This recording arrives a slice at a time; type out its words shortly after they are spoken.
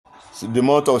the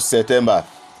month of September,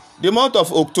 the month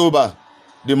of October,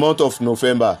 the month of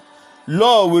November.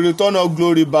 Lord, we return all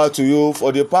glory back to you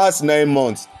for the past 9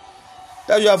 months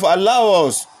that you have allowed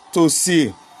us to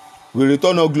see. We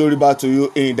return all glory back to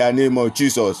you in the name of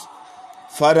Jesus.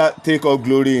 Father, take all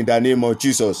glory in the name of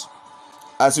Jesus.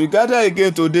 As we gather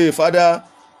again today, Father,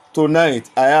 tonight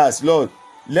I ask, Lord,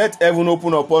 let heaven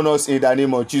open upon us in the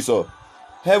name of Jesus.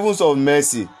 Heavens of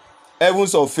mercy,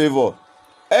 heavens of favor,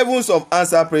 heavens of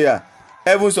answer prayer,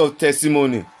 heavens of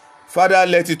testimony. Father,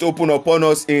 let it open upon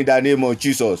us in the name of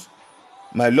Jesus.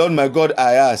 My Lord, my God,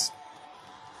 I ask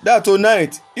that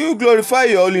tonight you glorify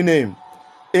your holy name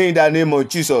in the name of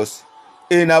Jesus.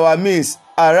 In our midst,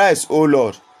 arise, O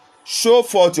Lord. Show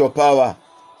forth your power.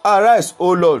 Arise,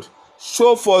 O Lord.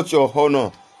 Show forth your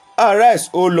honor. Arise,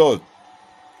 O Lord.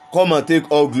 Come and take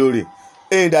all glory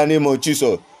in the name of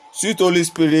Jesus. Sweet Holy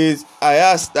Spirit, I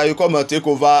ask that you come and take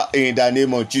over in the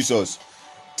name of Jesus.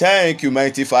 Thank you,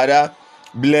 mighty Father.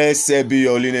 Blessed be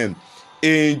your holy name.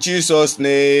 In Jesus'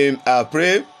 name I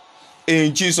pray.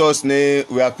 In Jesus' name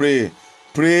we are praying.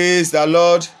 Praise the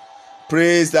Lord.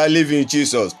 Praise the living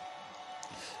Jesus.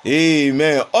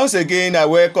 Amen. Once again, I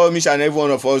welcome each and every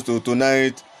one of us to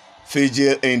tonight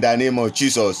vigil in the name of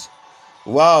Jesus.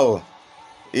 Wow.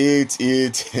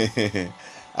 I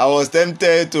was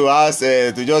tempted to ask,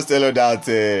 to just tell her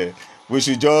that we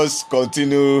should just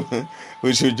continue.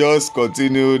 We should just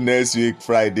continue next week,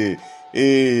 Friday.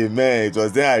 Amen. It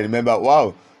was then I remember,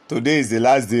 wow, today is the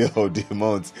last day of the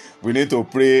month. We need to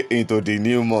pray into the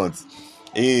new month.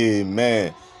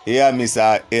 Amen. Hear me,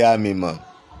 sir. Hear me, man.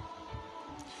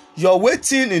 You're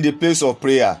waiting in the place of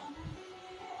prayer.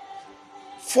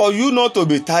 For you not to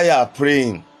be tired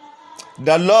praying,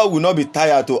 the Lord will not be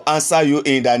tired to answer you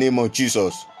in the name of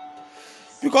Jesus.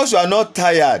 Because you are not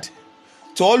tired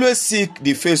to always seek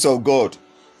the face of God.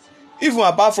 Even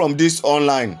apart from this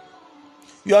online,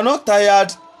 you are not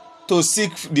tired to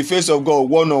seek the face of God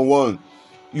one-on-one.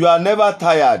 You are never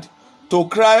tired to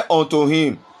cry unto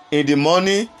him in the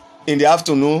morning, in the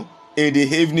afternoon, in the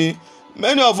evening.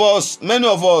 Many of us,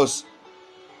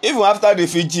 even after the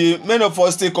vigil, many of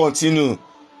us still continue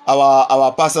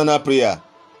our personal prayer.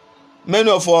 Many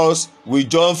of us, we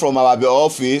join from our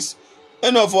office.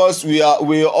 Many of us, we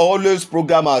always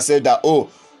program ourselves that,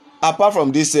 apart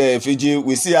from this vigil,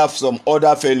 we still have some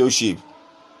other fellowship,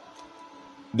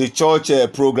 the church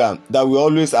program that we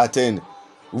always attend.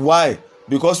 Why?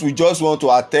 Because we just want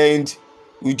to attend.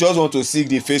 We just want to seek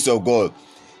the face of God.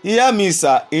 Hear me,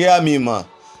 sir. Hear me, ma.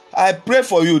 I pray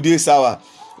for you this hour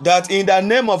that in the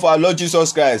name of our Lord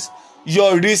Jesus Christ,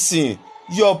 your reason,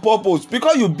 your purpose,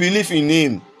 because you believe in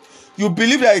him, you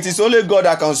believe that it is only God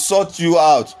that can sort you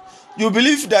out. You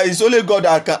believe that it's only God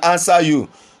that can answer you.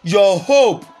 Your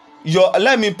hope,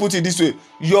 let me put it this way,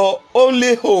 your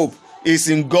only hope is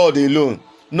in God alone,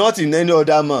 not in any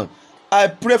other man. I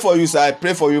pray for you, sir. I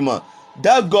pray for you, man.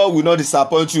 That God will not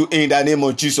disappoint you in the name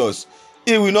of Jesus.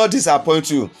 He will not disappoint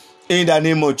you in the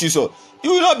name of Jesus. You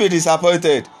will not be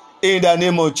disappointed in the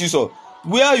name of Jesus.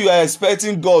 Where you are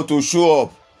expecting God to show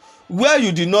up, where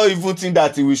you did not even think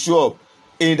that he will show up,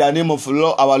 in the name of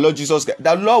our Lord Jesus Christ,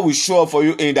 the Lord will show up for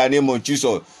you in the name of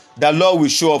Jesus. The Lord will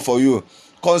show up for you.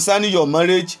 Concerning your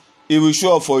marriage, he will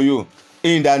show up for you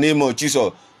in the name of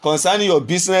Jesus. Concerning your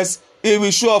business, he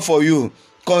will show up for you.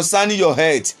 Concerning your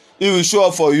health, he will show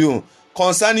up for you.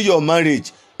 Concerning your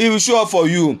marriage, he will show up for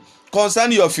you.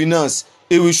 Concerning your finance,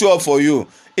 he will show up for you.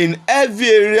 In every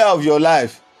area of your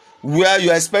life where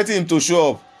you are expecting him to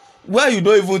show up, where you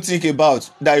don't even think about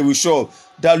that he will show up,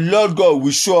 the Lord God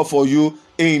will show up for you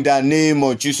in the name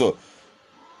of Jesus.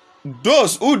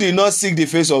 Those who did not seek the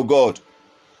face of God,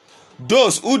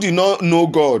 those who did not know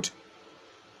God,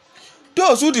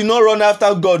 those who did not run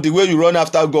after God the way you run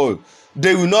after God,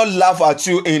 they will not laugh at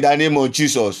you in the name of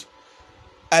Jesus.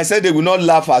 I said they will not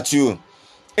laugh at you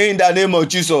in the name of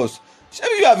Jesus.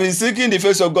 If you have been seeking the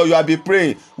face of God, you have been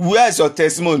praying, where is your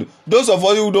testimony? Those of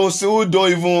us who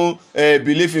don't even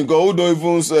believe in God, who don't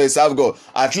even serve God,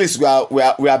 at least we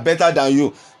are better than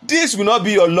you. This will not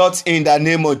be your lot in the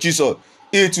name of Jesus.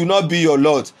 It will not be your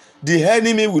lot. The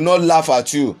enemy will not laugh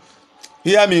at you.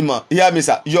 Hear me, ma. Hear me,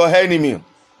 sir. Your enemy,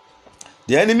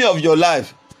 the enemy of your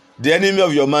life, the enemy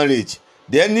of your marriage,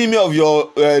 the enemy of your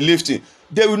lifting,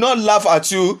 they will not laugh at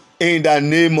you in the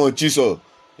name of Jesus.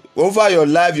 Over your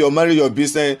life, your marriage, your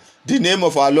business, the name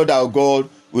of our Lord our God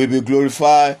will be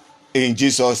glorified in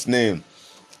Jesus' name.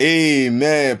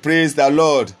 Amen. Praise the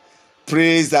Lord.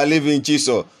 Praise the living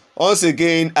Jesus. Once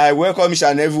again, I welcome each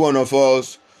and every one of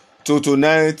us to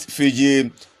tonight's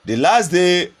vigil, the last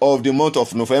day of the month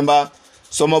of November.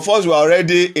 Some of us were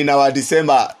already in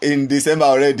December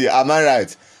already. Am I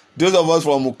right? Those of us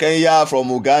from Kenya, from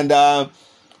Uganda,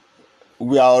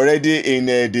 we are already in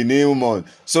the new month.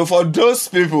 So for those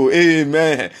people,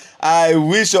 amen, I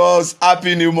wish us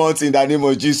happy new month in the name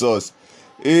of Jesus.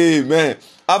 Amen.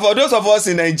 And for those of us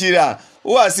in Nigeria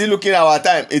who are still looking at our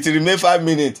time, it remain 5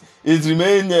 minutes, it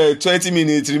remain 20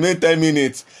 minutes, it remain 10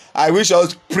 minutes. I wish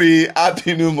us pray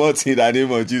happy new month in the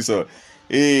name of Jesus.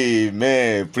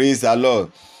 Amen. Praise the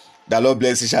Lord. The Lord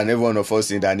bless each and every one of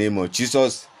us in the name of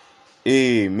Jesus.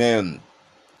 Amen.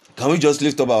 Can we just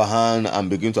lift up our hand and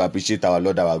begin to appreciate our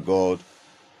Lord, our God?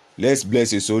 Let's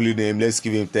bless his holy name. Let's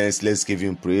give him thanks. Let's give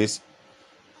him praise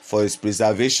for his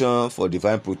preservation, for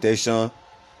divine protection,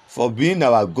 for being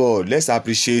our God. Let's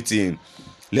appreciate him.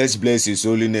 Let's bless his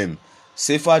holy name.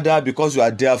 Say, Father, because you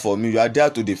are there for me, you are there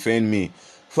to defend me.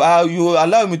 For you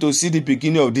allow me to see the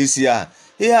beginning of this year.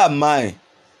 Here am I.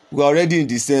 We are already in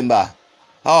December.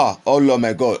 Oh Lord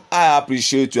my God, I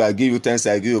appreciate you. I give you thanks.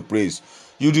 I give you praise.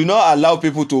 You do not allow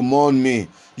people to mourn me.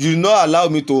 You do not allow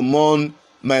me to mourn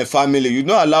my family. You do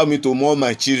not allow me to mourn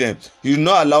my children. You do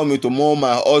not allow me to mourn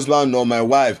my husband or my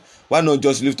wife. Why not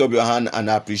just lift up your hand and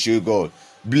appreciate God?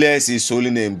 Bless his holy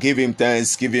name. Give him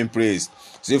thanks. Give him praise.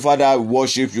 Say, Father, we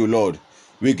worship you, Lord.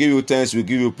 We give you thanks. We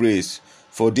give you praise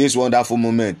for this wonderful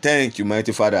moment. Thank you,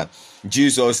 mighty Father. In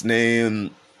Jesus' name,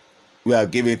 we are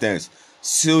giving thanks.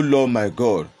 So, Lord my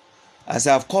God, as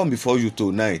I have come before you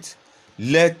tonight,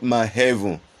 let my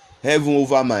heaven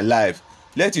over my life,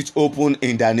 let it open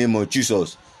in the name of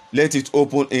Jesus. Let it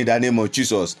open in the name of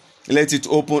Jesus. Let it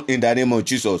open in the name of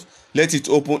Jesus. Let it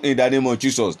open in the name of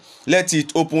Jesus. Let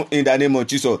it open in the name of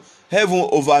Jesus. Heaven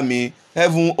over me,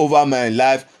 heaven over my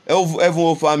life, heaven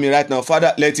over me right now.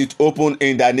 Father, let it open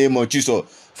in the name of Jesus.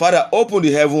 Father, open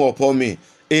the heaven upon me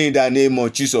in the name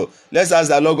of Jesus. Let's ask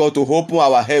the Lord God to open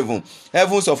our heaven,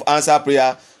 heavens of answer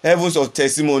prayer, heavens of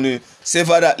testimony. Say,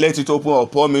 Father, let it open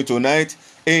upon me tonight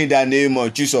in the name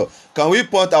of Jesus. Can we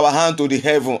point our hand to the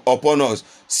heaven upon us?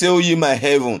 Say, O ye my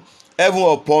heaven, heaven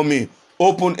upon me,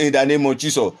 open in the name of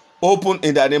Jesus. Open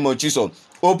in the name of Jesus.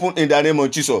 Open in the name of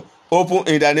Jesus. Open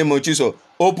in the name of Jesus.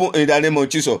 Open in the name of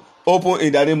Jesus. Open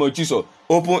in the name of Jesus.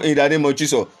 Open in the name of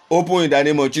Jesus. Open in the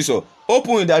name of Jesus.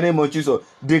 Open in the name of Jesus.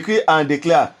 Decree and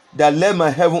declare that let my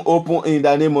heaven open in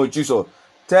the name of Jesus.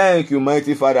 Thank you,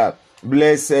 mighty Father.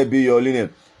 Blessed be your name.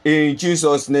 In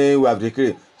Jesus' name we have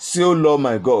decreed. So, Lord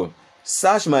my God,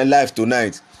 search my life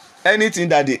tonight. Anything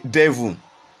that the devil,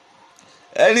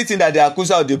 anything that the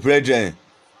accuser of the brethren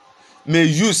may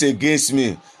use against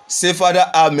me, say, Father,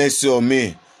 have mercy on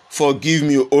me. Forgive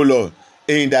me, O Lord,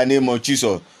 in the name of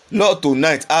Jesus. Lord,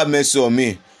 tonight, have mercy on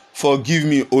me. Forgive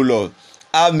me, O Lord.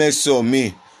 Have mercy on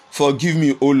me. Forgive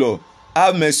me, O Lord.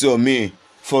 Have mercy on me.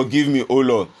 Forgive me, O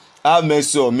Lord. Have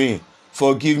mercy on me.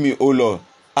 Forgive me, O Lord.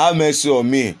 Have mercy on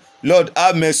me. Lord,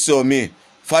 have mercy on me.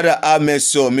 Father, have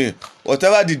mercy on me.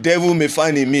 Whatever the devil may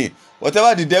find in me,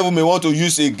 whatever the devil may want to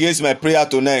use against my prayer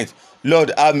tonight,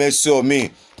 Lord, have mercy on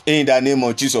me in the name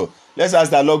of Jesus. Let's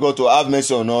ask the Lord God to have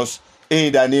mercy on us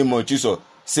in the name of Jesus.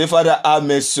 Say, Father, have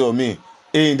mercy on me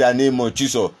in the name of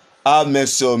Jesus. Have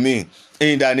mercy on me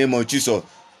in the name of Jesus.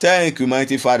 Thank you,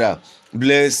 mighty Father.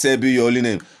 Blessed be your holy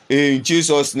name. In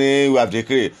Jesus' name we have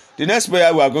decreed. The next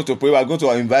prayer we are going to pray, we are going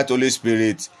to invite Holy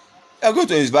Spirit. We are going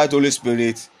to invite Holy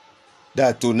Spirit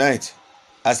that tonight,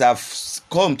 as I've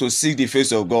come to seek the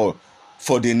face of God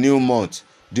for the new month,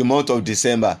 the month of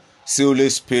December, say, Holy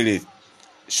Spirit,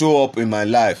 show up in my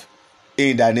life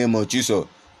in the name of Jesus.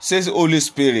 Says Holy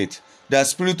Spirit, the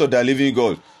Spirit of the living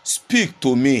God, speak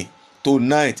to me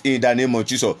tonight in the name of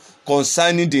Jesus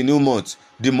concerning the new month,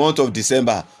 the month of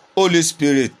December. Holy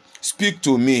Spirit, speak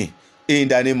to me in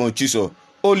the name of Jesus.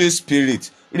 Holy Spirit,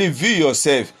 reveal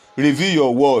yourself, reveal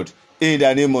your word in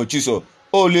the name of Jesus.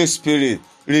 Holy Spirit,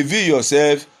 reveal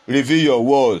yourself, reveal your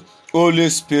word. Holy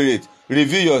Spirit,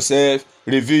 reveal yourself,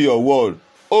 reveal your word.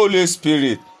 Holy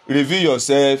Spirit, reveal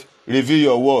yourself, reveal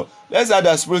your word. Let's ask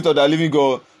the Spirit of the living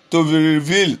God to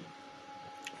reveal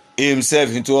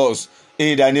himself into us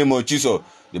in the name of Jesus.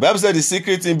 The Bible said the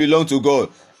secret thing belongs to God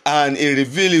and he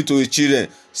revealed it to his children.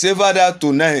 Say, Father,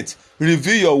 tonight,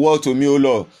 reveal your word to me, O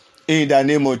Lord, in the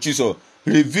name of Jesus.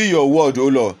 Reveal your word, O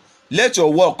Lord. Let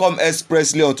your word come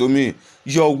expressly unto me.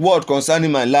 Your word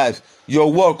concerning my life,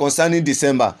 your word concerning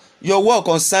December, your word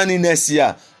concerning next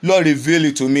year. Lord, reveal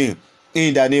it to me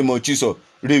in the name of Jesus.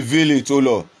 Reveal it, O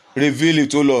Lord. Reveal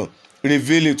it, O Lord.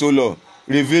 Reveal it, O Lord.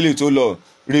 Reveal it, O Lord.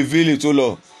 Reveal it, O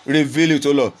Lord. Reveal it,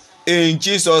 O Lord. In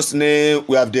Jesus' name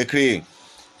we have decreed.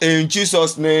 In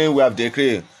Jesus' name we have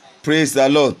decreed. Praise the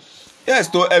Lord.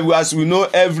 Yes, so as we know,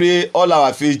 all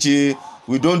our Fiji,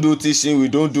 we don't do teaching, we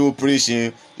don't do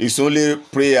preaching. It's only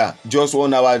prayer, just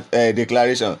 1 hour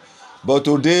declaration. But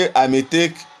today I may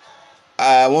take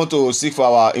I want to seek for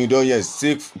our indulgence,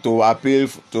 seek to appeal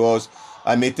to us.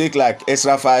 I may take like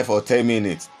extra 5 or 10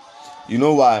 minutes. You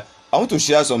know why? I want to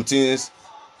share some things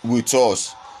with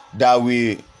us that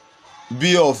will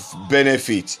be of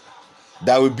benefit.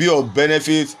 That will be of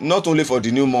benefit not only for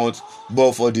the new month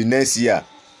but for the next year.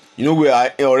 You know, we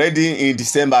are already in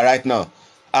December right now,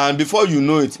 and before you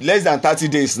know it, less than 30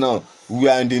 days now, we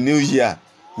are in the new year.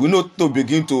 We need to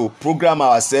begin to program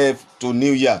ourselves to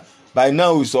new year. By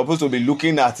now we're supposed to be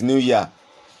looking at new year.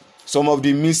 Some of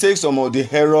the mistakes, some of the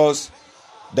errors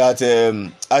that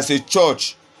as a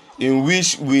church in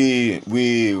which we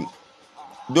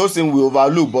those things we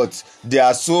overlook, but they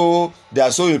are so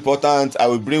important. I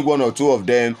will bring one or two of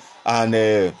them,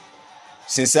 and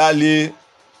sincerely,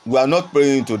 we are not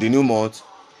praying into the new month.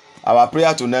 Our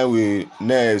prayer tonight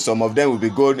some of them will be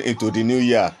going into the new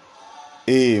year.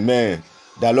 Amen.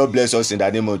 The Lord bless us in the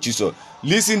name of Jesus.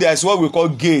 Listen, there's what we call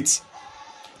gate.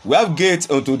 We have gate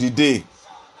unto the day.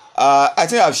 I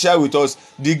think I've shared with us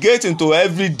the gate into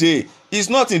every day is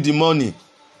not in the morning.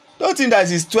 Don't think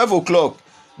that it's 12 o'clock.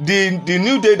 The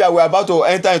new day that we're about to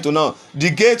enter into now, the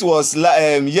gate was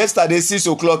yesterday 6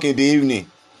 o'clock in the evening.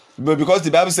 But because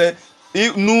the Bible said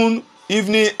noon,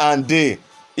 evening and day.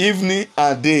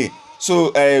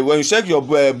 So when you check your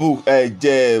book,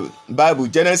 Bible,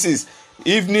 Genesis,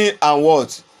 evening and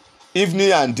what?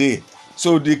 Evening and day.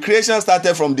 So the creation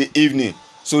started from the evening.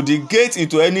 So the gate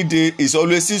into any day is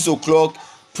always 6 o'clock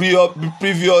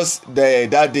previous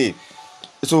that day.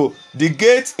 So the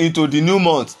gate into the new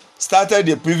month started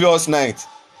the previous night.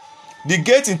 The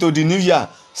gate into the new year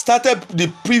started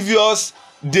the previous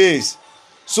days.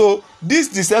 So this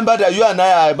December that you and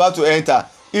I are about to enter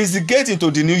is the gate into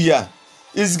the new year.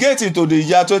 Is gate into the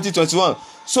year 2021.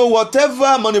 So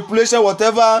whatever manipulation,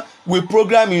 whatever we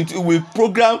program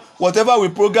whatever we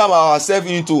program ourselves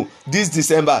into this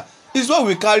December is what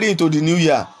we carry into the new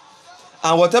year.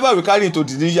 And whatever we carry into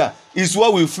the new year is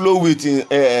what we flow with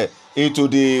into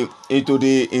the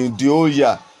old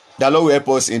year. The Lord will help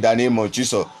us in the name of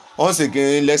Jesus. Once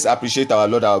again, let's appreciate our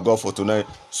Lord our God for tonight.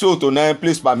 So tonight,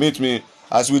 please permit me,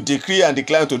 as we decree and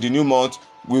declare to the new month,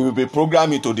 we will be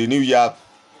programmed into the new year.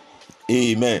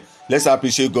 Amen. Let's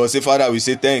appreciate God. Say, Father, we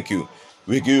say thank you.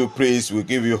 We give you praise. We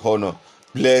give you honor.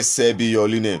 Blessed be your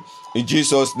holy name. In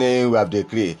Jesus' name we have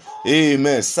decreed.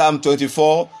 Amen. Psalm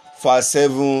 24, verse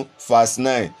 7, verse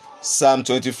 9. Psalm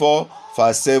 24,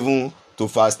 verse 7 to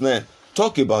verse 9.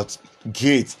 Talk about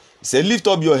gates. He said, lift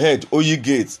up your head, O ye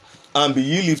gates, and be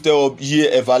ye lifted up, ye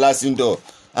everlasting door.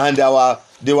 And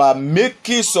they were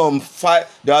making some fight.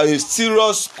 There was a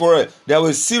serious quarrel. There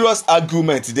was serious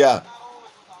argument there.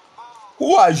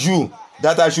 Who are you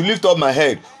that I should lift up my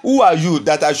head? Who are you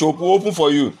that I should open for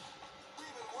you?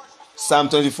 Psalm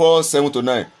 24, 7 to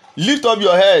 9. Lift up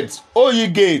your heads, O ye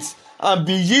gates, and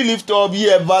be ye lifted up,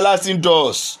 ye everlasting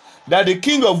doors, that the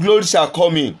King of glory shall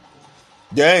come in.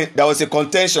 Then there was a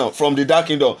contention from the dark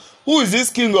kingdom. Who is this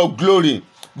King of glory?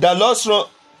 The Lord strong.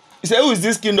 He said, who is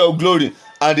this King of glory?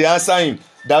 And they answer him,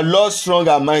 the Lord strong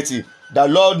and mighty, the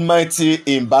Lord mighty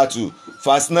in battle.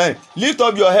 Verse 9. Lift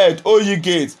up your head, O ye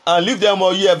gates, and lift them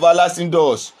all ye everlasting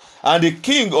doors, and the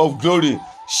King of glory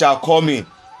shall come in.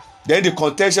 Then the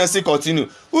contention still continue.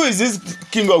 Who is this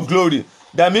King of glory?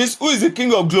 That means, who is the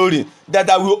King of glory that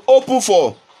I will open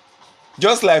for?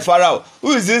 Just like Pharaoh.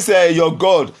 Who is this your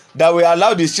God that will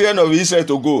allow the children of Israel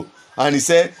to go? And he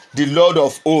said, the Lord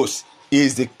of hosts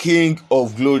is the King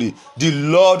of glory. The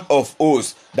Lord of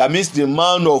hosts. That means the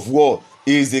man of war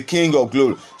is the King of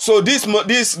glory. So this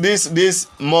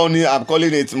morning, I'm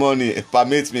calling it morning,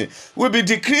 permit me, will be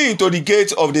decreeing to the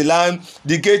gate of the land,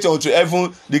 the gate unto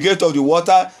heaven, the gate of the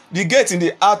water, the gate in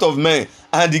the heart of man,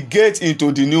 and the gate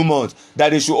into the new month, that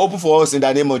they should open for us in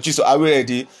the name of Jesus. Are we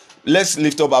ready? Let's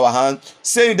lift up our hand.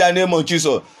 Say in the name of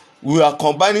Jesus. We are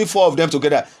combining 4 of them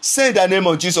together. Say in the name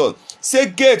of Jesus.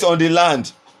 Say gate on the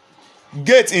land,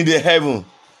 gate in the heaven,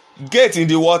 gate in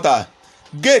the water,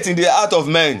 gate in the heart of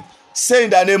man. Say in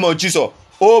the name of Jesus,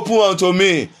 open unto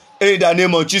me in the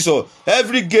name of Jesus.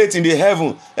 Every gate in the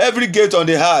heaven, every gate on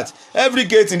the heart, every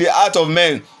gate in the heart of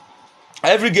man,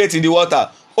 every gate in the water,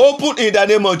 open in the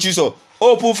name of Jesus.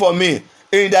 Open for me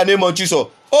in the name of Jesus.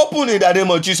 Open in the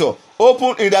name of Jesus.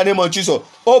 Open in the name of Jesus.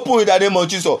 Open in the name of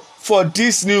Jesus. For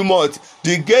this new month,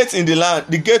 the gate in the land,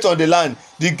 the gate on the land,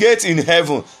 the gate in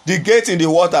heaven, the gate in the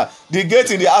water, the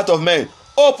gate in the heart of man.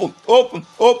 Open, open,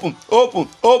 open, open,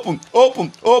 open,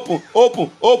 open, open,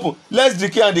 open, open. Let's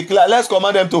decree and declare. Let's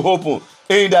command them to open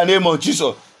in the name of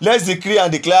Jesus. Let's decree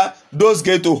and declare those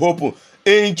gates to open.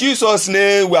 In Jesus'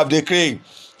 name we have decreed.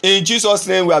 In Jesus'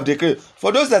 name we have decreed.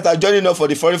 For those that are joining us for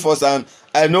the very first time,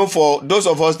 I know for those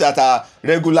of us that are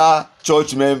regular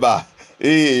church member,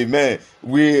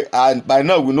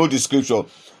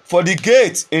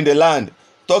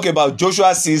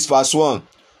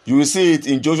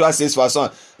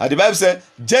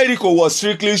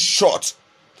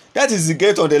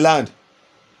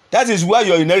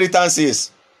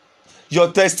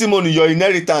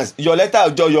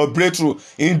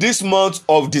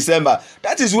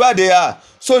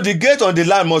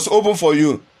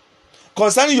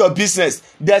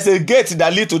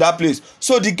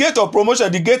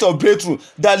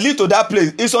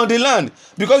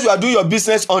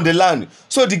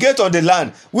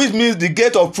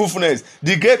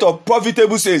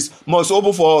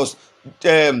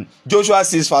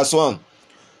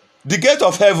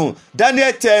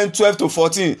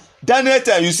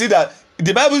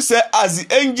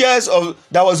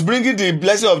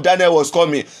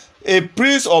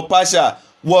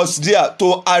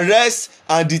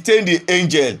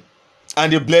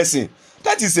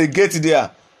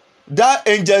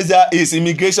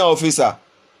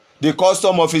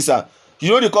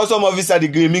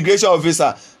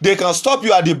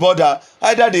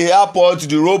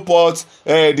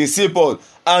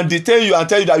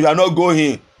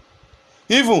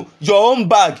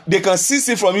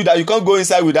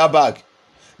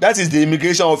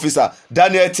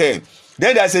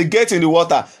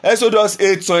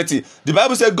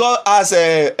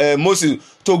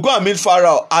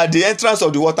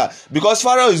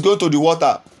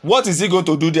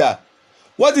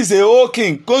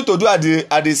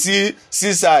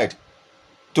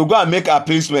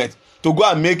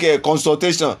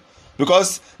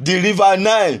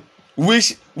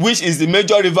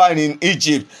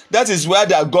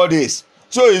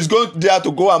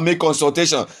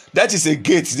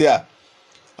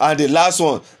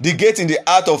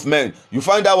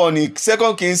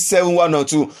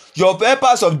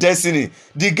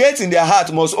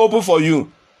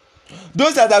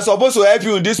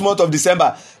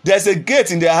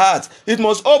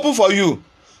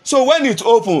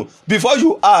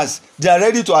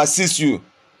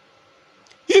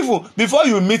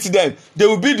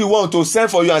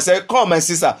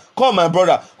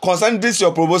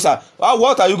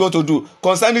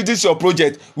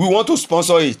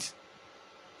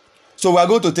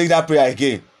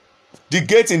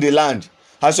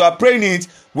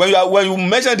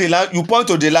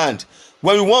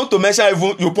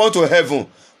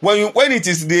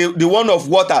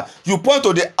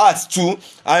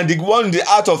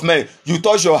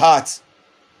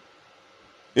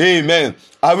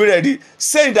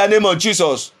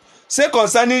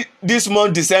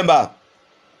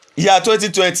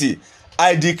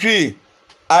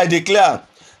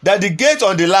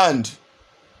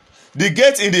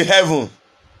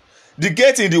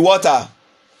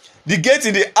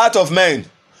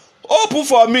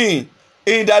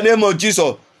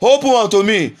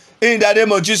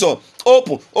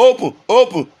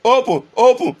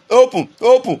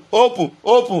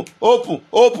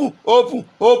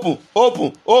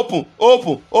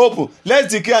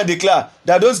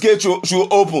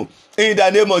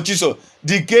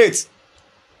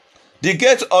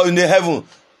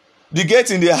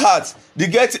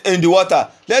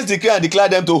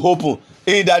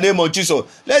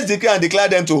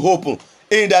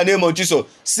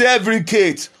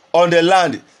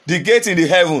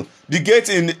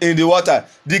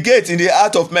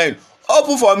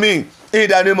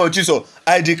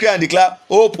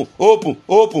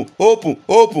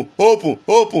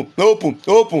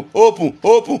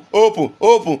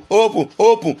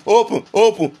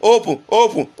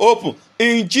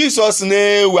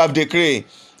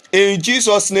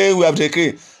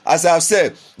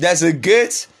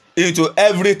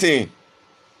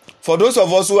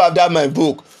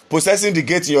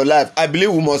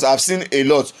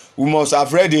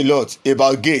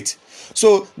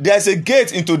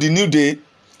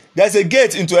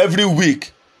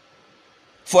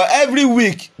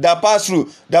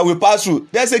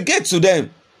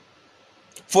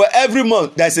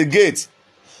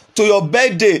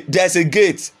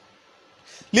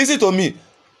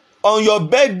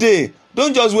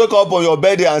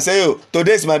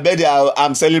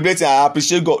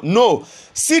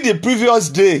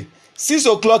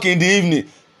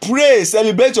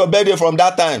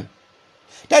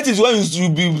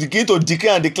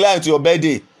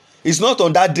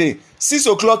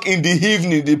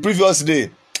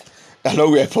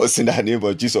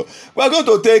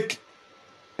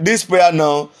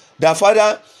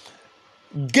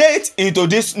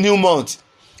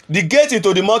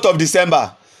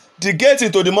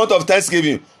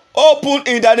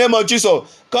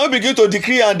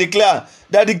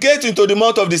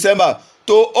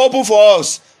 to open for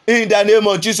us in the name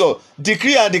of Jesus.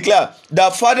 Decree and declare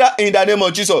that, Father, in the name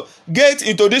of Jesus, gate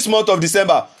into this month of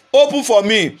December, open for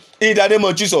me in the name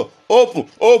of Jesus. Open,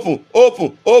 open,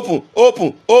 open, open,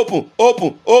 open, open,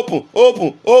 open, open,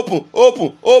 open, open,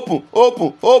 open, open,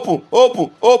 open, open,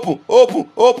 open, open, open,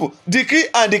 open. Decree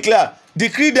and declare.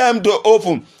 Decree them to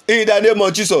open in the name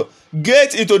of Jesus.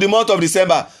 Gate into the month of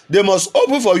December, they must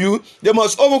open for you. They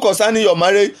must open concerning your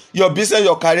marriage, your business,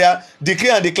 your career. Decree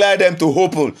and declare them to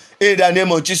open in the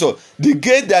name of Jesus. The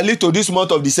gate that lead to this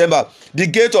month of December, the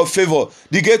gate of favor,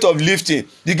 the gate of lifting,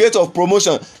 the gate of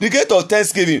promotion, the gate of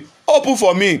thanksgiving, open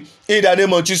for me in the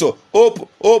name of Jesus. Open,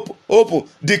 open, open.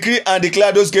 Decree and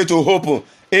declare those gates to open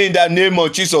in the name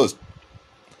of Jesus.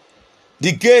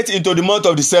 The gate into the month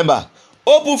of December,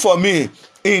 open for me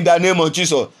in the name of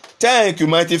Jesus. Thank you,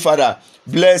 mighty Father.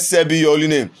 Blessed be your holy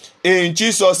name. In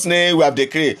Jesus' name we have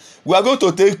decreed. We are going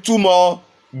to take 2 more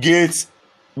gates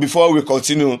before we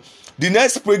continue. The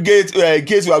next gate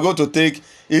we are going to take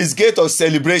is gate of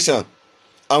celebration,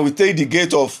 and we take the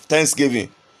gate of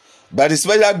thanksgiving. By the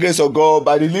special grace of God,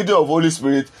 by the leading of Holy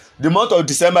Spirit, the month of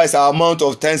December is our month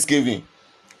of thanksgiving.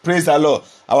 Praise the Lord.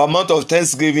 Our month of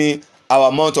thanksgiving,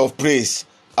 our month of praise.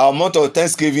 Our month of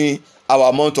thanksgiving,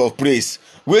 our month of praise.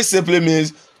 Which simply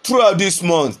means throughout this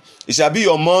month, it shall be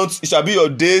your month, it shall be your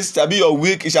days, it shall be your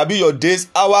week, it shall be your days,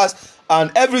 hours,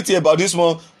 and everything about this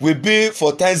month will be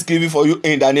for thanksgiving for you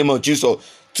in the name of Jesus.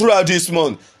 Throughout this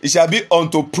month, it shall be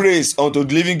unto praise unto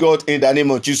the living God in the name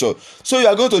of Jesus. So you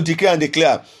are going to declare and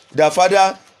declare that,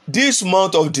 Father, this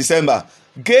month of December,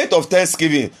 gate of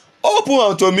thanksgiving, open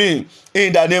unto me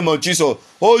in the name of Jesus.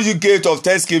 Oh, you gate of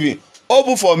thanksgiving,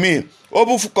 open for me,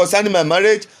 open concerning my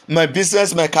marriage, my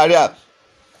business, my career.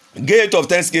 Gate of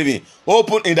thanksgiving,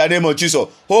 open in the name of Jesus.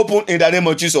 Open in the name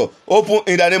of Jesus. Open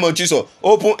in the name of Jesus.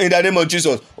 Open in the name of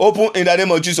Jesus. Open in the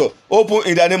name of Jesus. Open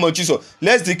in the name of Jesus.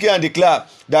 Let's declare and declare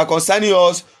that concerning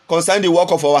us, concerning the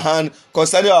work of our hand,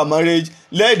 concerning our marriage,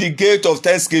 let the gate of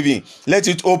thanksgiving, let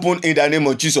it open in the name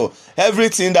of Jesus.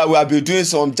 Everything that we have been doing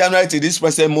from January to this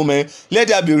present moment, let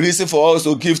there be reason for us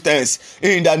to give thanks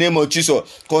in the name of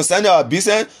Jesus. Concerning our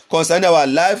business, concerning our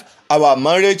life, our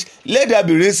marriage, let there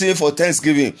be reason for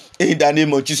thanksgiving in the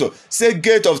name of Jesus. Say,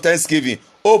 gate of thanksgiving,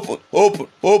 open, open,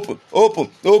 open, open,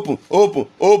 open, open,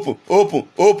 open, open,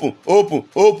 open, open,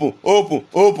 open, open,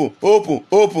 open, open,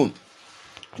 open.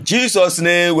 Jesus'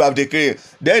 name we have decreed.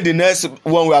 Then the next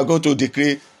one we are going to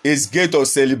decree is gate of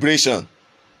celebration.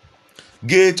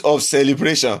 Gate of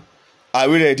celebration. Are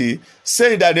we ready?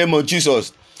 Say in the name of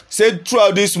Jesus. Say,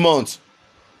 throughout this month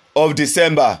of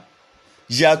December,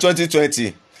 year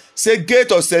 2020. Say,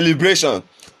 gate of celebration,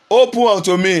 open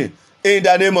unto me in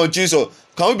the name of Jesus.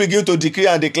 Can we begin to decree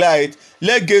and declare it?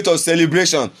 Let gate of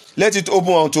celebration, let it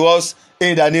open unto us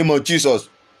in the name of Jesus.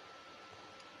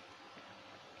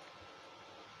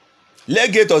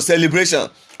 Let gate of celebration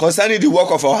concerning the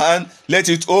work of our hand, let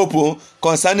it open.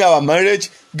 Concerning our marriage,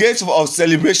 gate of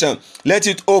celebration, let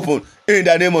it open in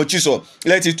the name of Jesus.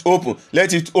 Let it open,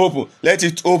 let it open, let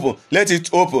it open, let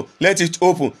it open, let it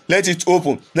open, let it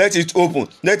open, let it open,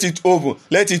 let it open,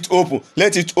 let it open,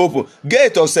 let it open.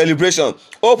 Gate of celebration,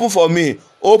 open for me,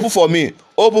 open for me,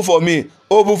 open for me,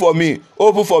 open for me,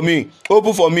 open for me,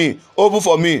 open for me, open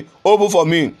for me, open for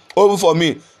me, open for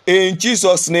me. In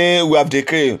Jesus' name we have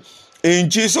decreed.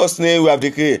 In Jesus' name we have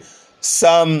decreed.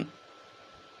 Psalm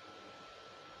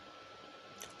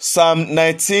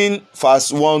 19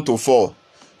 verse 1 to 4.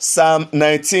 Psalm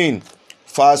 19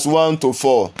 verse 1 to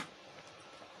 4.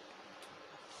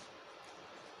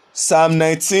 Psalm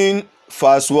 19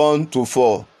 verse 1 to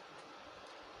 4.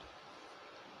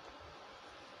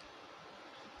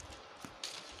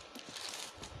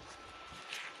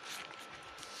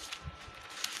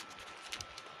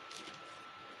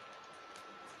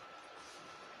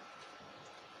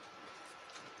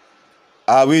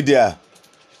 Are we there?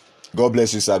 God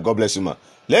bless you, sir. God bless you, man.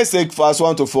 Let's take verse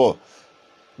 1 to 4.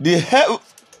 The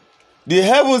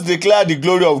heavens declare the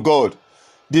glory of God.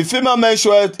 The firmament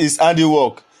showeth his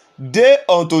handiwork. Day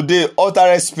unto day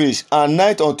uttereth speech, and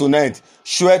night unto night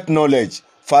showeth knowledge.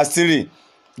 Verse 3.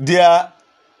 There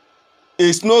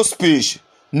is no speech,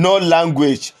 no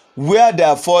language, where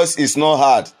their voice is not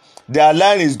heard. Their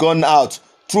line is gone out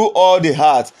through all the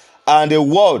heart, and the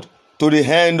word to the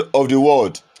end of the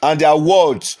world. And their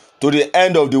words to the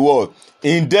end of the world.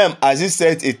 In them, as he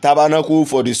set a tabernacle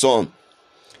for the sun.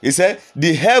 He said,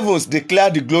 the heavens declare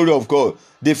the glory of God.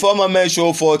 The firmament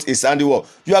show forth his handiwork.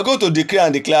 You are going to declare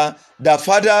and declare that,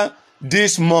 Father,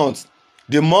 this month,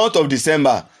 the month of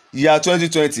December, year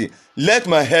 2020, let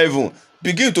my heaven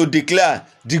begin to declare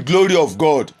the glory of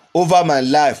God over my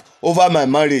life, over my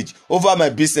marriage, over my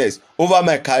business, over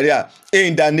my career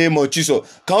in the name of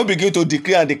Jesus. Can we begin to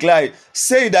declare and declare?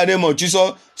 Say in the name of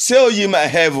Jesus, say, oh ye my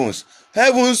heavens,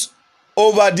 heavens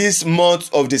over this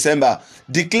month of December,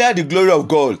 declare the glory of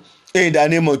God in the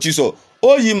name of Jesus.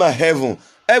 Oh ye my heaven,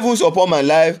 heavens upon my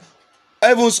life,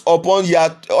 heavens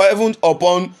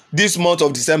upon this month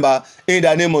of December in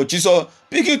the name of Jesus.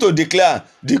 Begin to declare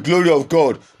the glory of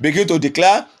God. Begin to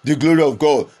declare the glory of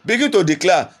God. Begin to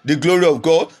declare the glory of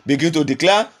God. Begin to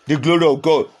declare the glory of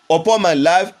God upon my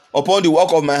life, upon the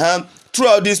work of my hand.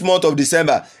 Throughout this month of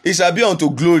December, it shall be unto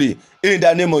glory in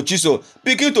the name of Jesus.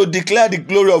 Begin to declare the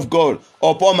glory of God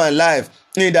upon my life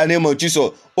in the name of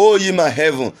Jesus. Oh ye my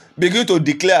heaven, begin to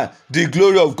declare the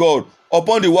glory of God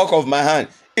upon the work of my hand.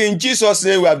 In Jesus'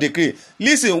 name we have decreed.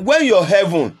 Listen, when your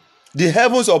heaven, the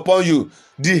heavens upon you,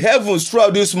 the heavens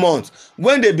throughout this month,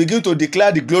 when they begin to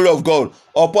declare the glory of God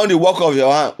upon the work of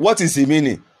your hand, what is the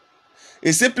meaning?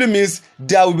 It simply means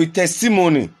there will be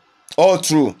testimony all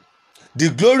through. The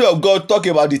glory of God talk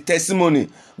about the testimony.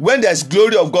 When there's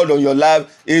glory of God on your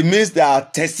life, it means there are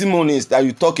testimonies that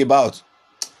you talk about.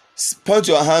 Point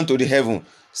your hand to the heaven.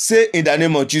 Say in the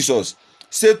name of Jesus.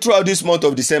 Say throughout this month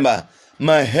of December,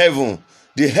 my heaven,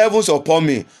 the heavens upon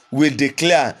me will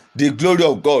declare the glory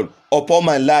of God upon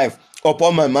my life,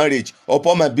 upon my marriage,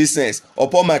 upon my business,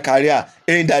 upon my career,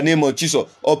 in the name of Jesus,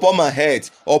 upon my health,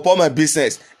 upon my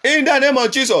business, in the name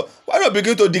of Jesus. Why not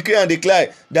begin to declare and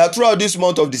declare that throughout this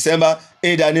month of December,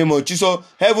 in the name of Jesus,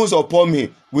 heavens upon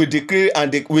me will declare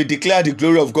and will declare the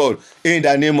glory of God in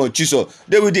the name of Jesus.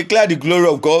 They will declare the glory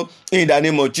of God in the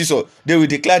name of Jesus. They will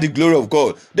declare the glory of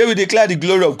God. They will declare the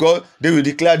glory of God. They will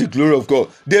declare the glory of God.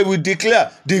 They will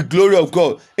declare the glory of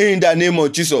God in the name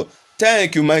of Jesus.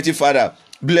 Thank you, mighty Father.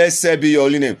 Blessed be your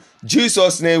holy name.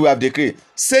 Jesus' name we have decreed.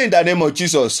 Say in the name of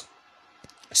Jesus.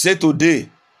 Say today.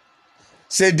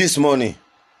 Say this morning.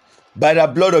 By the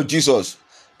blood of Jesus,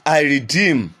 I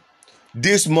redeem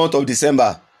this month of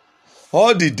December.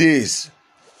 All the days,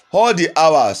 all the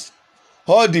hours,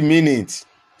 all the minutes,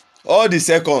 all the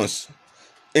seconds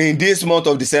in this month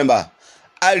of December,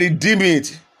 I redeem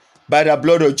it by the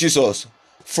blood of Jesus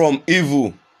from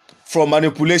evil, from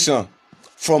manipulation,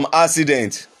 from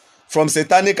accident, from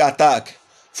satanic attack,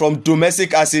 from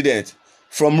domestic accident,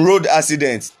 from road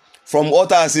accident, from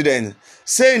water accident.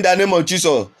 Say in the name of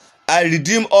Jesus, I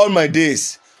redeem all my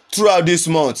days throughout this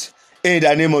month in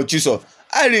the name of Jesus.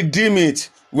 I redeem it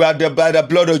by the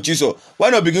blood of Jesus. Why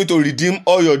not begin to redeem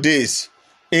all your days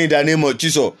in the name of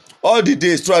Jesus? All the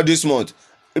days throughout this month,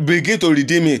 begin to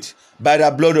redeem it by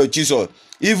the blood of Jesus.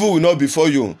 Evil will not befall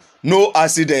you. No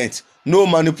accident, no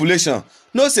manipulation,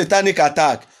 no satanic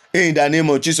attack in the name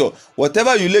of Jesus.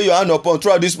 Whatever you lay your hand upon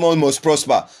throughout this month must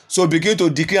prosper. So begin to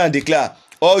declare and declare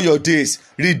all your days.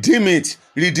 Redeem it.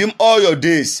 Redeem all your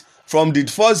days from the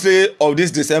first day of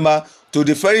this December to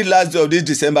the very last day of this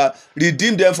December.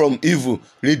 Redeem them from evil.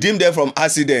 Redeem them from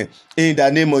accident in the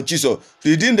name of Jesus.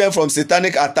 Redeem them from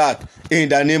satanic attack in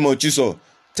the name of Jesus.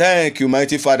 Thank you,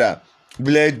 mighty Father.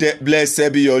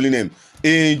 Blessed be your holy name.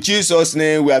 In Jesus'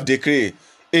 name we have decreed.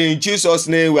 In Jesus'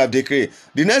 name we have decreed.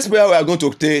 The next prayer we are going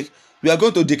to take, we are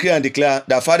going to declare and declare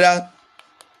that Father,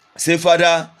 say,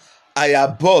 Father, I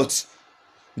abort.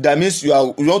 That means you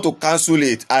want to cancel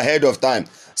it ahead of time.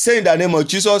 Say in the name of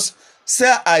Jesus,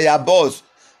 say, I abort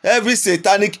every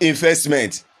satanic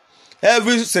investment,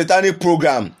 every satanic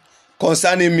program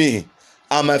concerning me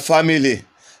and my family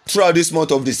throughout this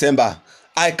month of December.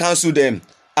 I cancel them.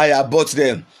 I abort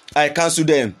them. I cancel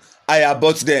them. I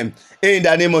abort them. In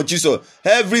the name of Jesus,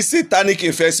 every satanic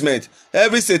investment,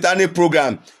 every satanic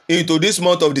program into this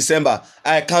month of December,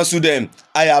 I cancel them.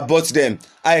 I abort them.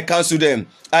 I cancel them.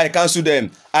 I cancel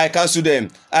them. I cancel them.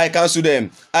 I cancel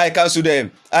them. I cancel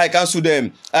them. I cancel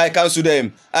them. I cancel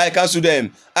them. I cancel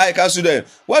them. I cancel them.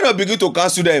 Why not begin to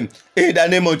cancel them in the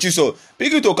name of Jesus?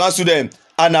 Begin to cancel them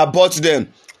and abort them.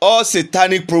 All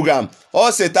satanic program,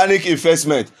 all satanic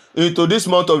investment into this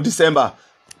month of December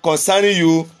concerning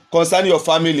you, concerning your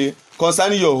family,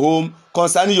 concerning your home,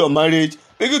 concerning your marriage,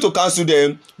 begin to cancel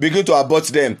them, begin to abort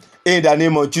them in the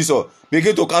name of Jesus.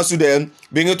 Begin to cancel them,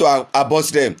 begin to abort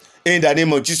them in the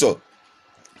name of Jesus.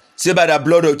 Say, by the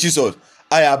blood of Jesus,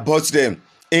 I abort them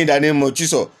in the name of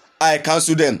Jesus. I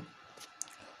cancel them.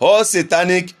 All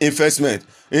satanic investment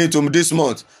into this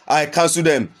month, I cancel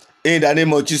them in the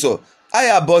name of Jesus. I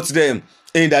abort them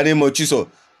in the name of Jesus.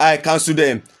 I cancel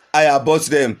them. I abort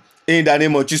them in the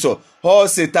name of Jesus. All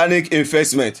satanic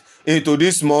investment into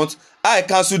this month, I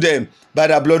cancel them by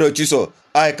the blood of Jesus.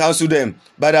 I cancel them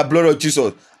by the blood of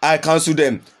Jesus. I cancel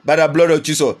them by the blood of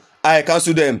Jesus. I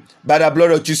cancel them by the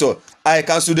blood of Jesus. I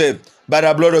cancel them by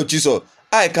the blood of Jesus.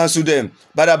 I cancel them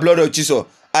by the blood of Jesus.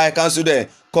 I cancel them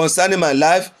concerning my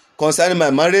life, concerning my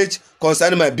marriage,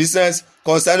 concerning my business,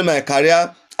 concerning my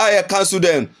career, I cancel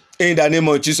them in the name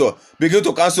of Jesus. Begin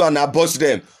to cancel and abort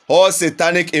them. All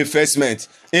satanic investment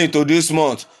into this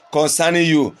month concerning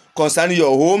you, concerning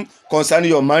your home,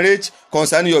 concerning your marriage,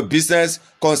 concerning your business,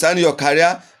 concerning your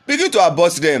career, begin to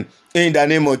abort them in the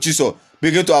name of Jesus.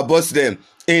 Begin to abort them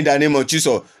in the name of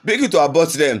Jesus. Begin to abort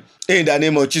them in the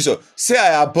name of Jesus. Say,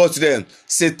 I abort them.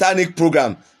 Satanic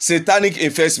program, satanic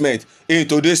investment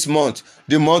into this month,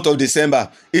 the month of December.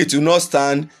 It will not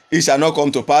stand. It shall not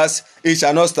come to pass. It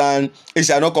shall not stand. It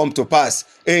shall not come to pass.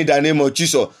 In the name of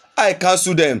Jesus, I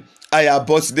cancel them. I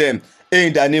abort them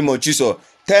in the name of Jesus.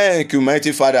 Thank you,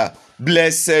 mighty Father.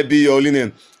 Blessed be your holy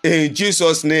name. In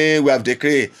Jesus' name we have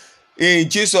decreed. In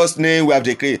Jesus' name we have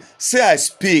decreed. Say, I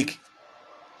speak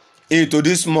into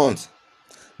this month,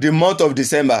 the month of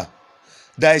December,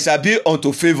 that it shall be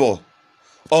unto favor,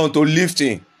 unto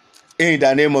lifting, in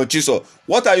the name of Jesus.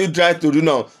 What are you trying to do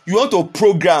now? You want to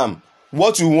program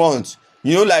what you want.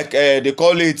 You know, like they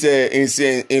call it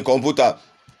in computer.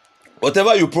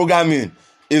 Whatever you program in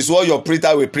is what your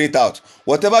printer will print out.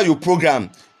 Whatever you program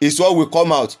is what will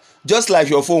come out. Just like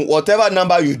your phone, whatever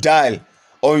number you dial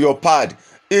on your pad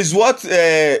is what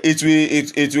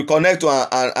it will connect to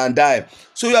and dial.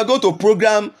 So you are going to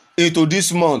program into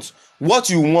this month what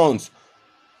you want.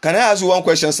 Can I ask you one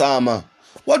question, Sama?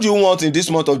 What do you want in this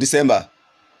month of December?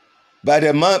 By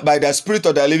the Spirit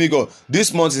of the living God,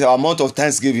 this month is our month of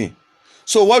Thanksgiving.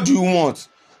 So what do you want?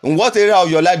 In what area of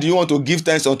your life do you want to give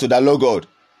thanks unto the Lord God?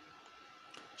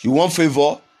 You want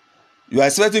favor? You are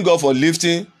expecting God for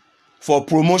lifting, for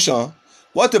promotion?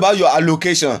 What about your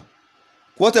allocation?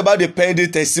 What about the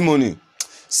pending testimony?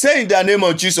 Say in the name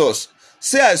of Jesus,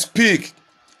 say, I speak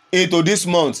into this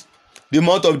month, the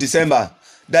month of December,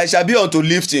 that it shall be unto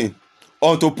lifting,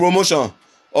 unto promotion,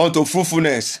 unto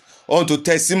fruitfulness, unto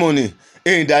testimony,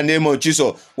 in the name of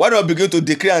Jesus. Why not begin to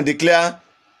declare and declare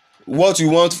what you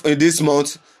want in this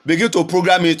month? Begin to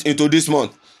program it into this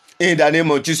month, in the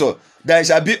name of Jesus, that it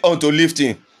shall be unto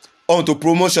lifting, unto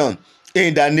promotion,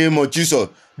 in the name of Jesus.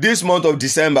 This month of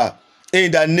December,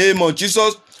 in the name of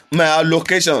Jesus, my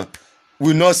allocation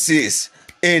will not cease,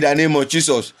 in the name of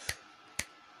Jesus.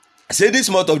 Say, this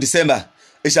month of December,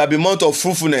 it shall be a month of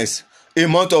fruitfulness, a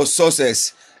month of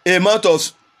success, a month of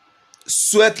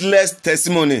sweatless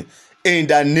testimony, in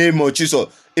the name of Jesus,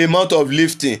 a month of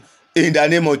lifting, in the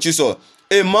name of Jesus,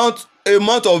 a month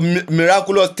of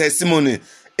miraculous testimony,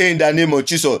 in the name of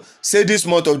Jesus. Say, this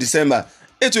month of December,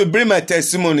 it will bring my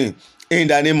testimony, in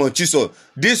the name of Jesus.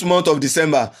 This month of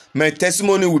December, my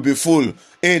testimony will be full,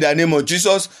 in the name of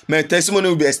Jesus. My testimony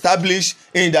will be established,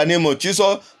 in the name of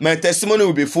Jesus. My testimony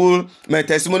will be full. My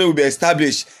testimony will be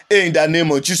established, in the name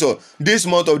of Jesus. This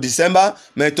month of December,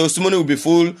 my testimony will be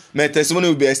full. My testimony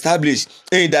will be established,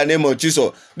 in the name of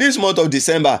Jesus. This month of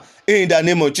December, in the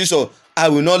name of Jesus, I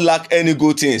will not lack any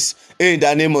good things, in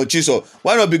the name of Jesus.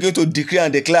 Why not begin to declare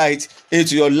and declare it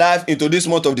into your life, into this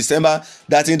month of December,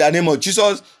 that in the name of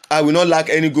Jesus, I will not lack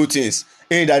any good things,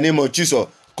 in the name of Jesus.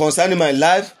 Concerning my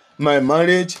life, my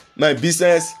marriage, my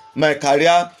business, my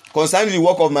career, concerning the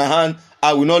work of my hand,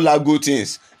 I will not lack good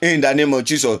things, in the name of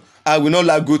Jesus. I will not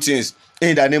lack good things,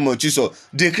 in the name of Jesus.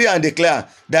 Decree and declare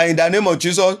that in the name of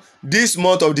Jesus, this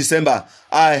month of December,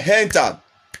 I enter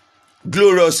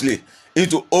gloriously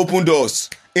into open doors,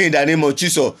 in the name of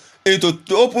Jesus. Into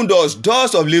open doors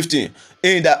of lifting,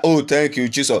 in the thank you,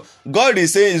 Jesus. God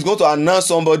is saying he's going to announce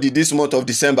somebody this month of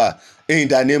December, in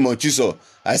the name of Jesus.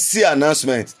 I see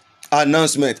announcement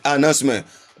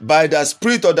by the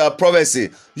spirit of the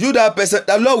prophecy. You, that person,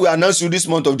 the Lord will announce you this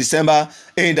month of December,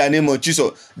 in the name of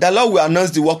Jesus. The Lord will announce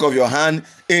the work of your hand,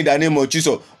 in the name of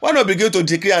Jesus. Why not begin to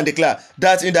declare and declare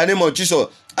that in the name of Jesus,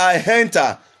 I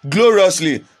enter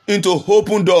gloriously into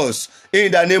open doors,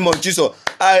 in the name of Jesus.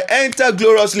 I enter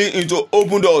gloriously into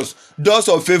open doors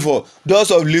of favor,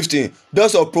 doors of lifting,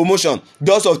 doors of promotion,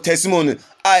 doors of testimony.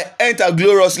 I enter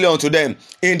gloriously unto them,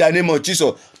 in the name of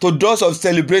Jesus. To doors of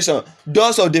celebration,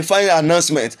 doors of divine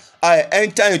announcement, I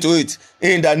enter into it,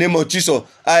 in the name of Jesus.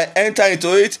 I enter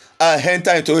into it. I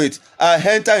enter into it. I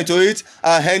enter into it.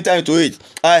 I enter into it.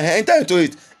 I enter into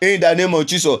it, in the name of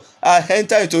Jesus. I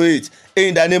enter into it,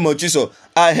 in the name of Jesus.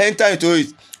 I enter into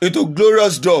it, into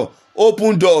glorious door,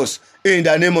 open doors, in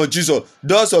the name of Jesus.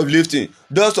 Doors of lifting,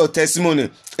 doors of testimony,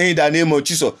 in the name of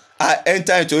Jesus. I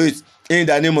enter into it, in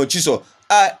the name of Jesus.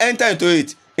 I enter into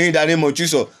it, in the name of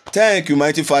Jesus. Thank you,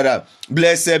 mighty Father.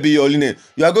 Blessed be your holy name.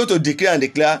 You are going to declare and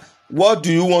declare, what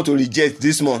do you want to reject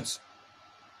this month?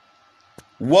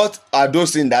 What are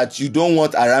those things that you don't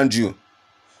want around you?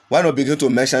 Why not begin to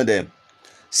mention them?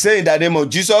 Say, in the name of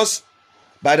Jesus,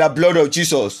 by the blood of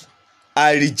Jesus,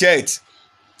 I reject,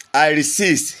 I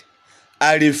resist,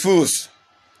 I refuse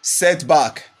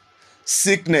setback,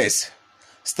 sickness,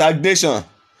 stagnation,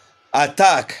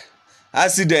 attack,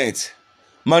 accident,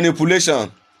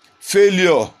 manipulation,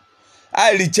 failure.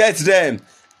 I reject them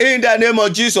in the name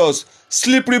of Jesus.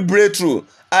 Slippery breakthrough,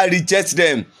 I reject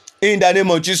them in the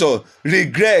name of Jesus.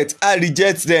 Regret, I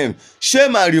reject them.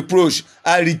 Shame and reproach,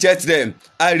 I reject them.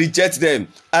 I reject them.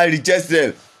 I reject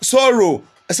them. Sorrow,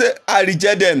 I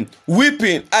reject them.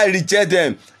 Weeping, I reject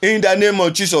them in the name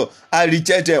of Jesus. I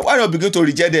reject them. Why not begin to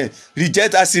reject them?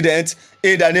 Reject accident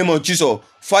in the name of Jesus.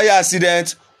 Fire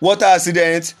accident, water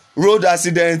accident, road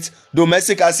accident,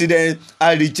 domestic accident,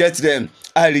 I reject them.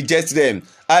 I reject them.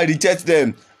 I reject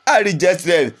them. I reject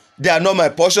them. They are not my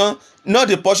portion, not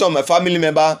the portion of my family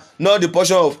member, not the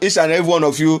portion of each and every one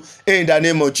of you in the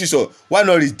name of Jesus. Why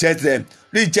not reject them?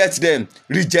 Reject them.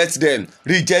 Reject them.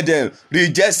 Reject them.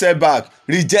 Reject setback.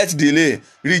 Reject delay.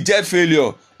 Reject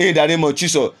failure in the name of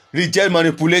Jesus. Reject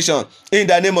manipulation in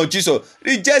the name of Jesus.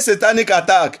 Reject satanic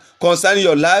attack concerning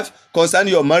your life,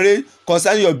 concerning your marriage,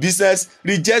 concerning your business.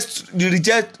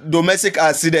 Reject domestic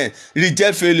accident.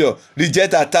 Reject failure.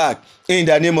 Reject attack in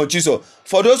the name of Jesus.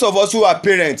 For those of us who are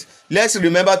parents, let's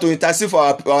remember to intercede for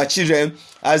our children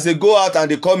as they go out and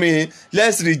they come in.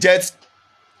 Let's reject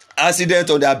accident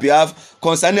on their behalf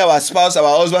concerning our spouse,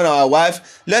 our husband, our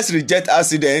wife. Let's reject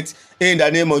accident in the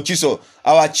name of Jesus.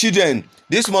 Our children,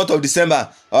 this month of December,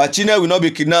 our children will not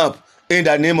be kidnapped in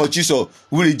the name of Jesus.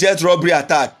 We reject robbery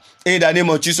attack in the name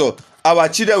of Jesus. Our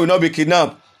children will not be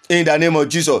kidnapped in the name of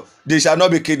Jesus. They shall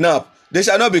not be kidnapped. They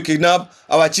shall not be kidnapped.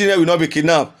 Our children will not be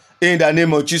kidnapped in the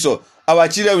name of Jesus. Our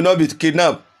children will not be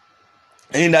kidnapped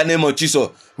in the name of Jesus.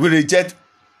 We reject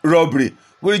robbery.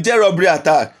 We reject robbery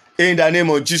attack in the name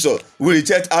of Jesus. We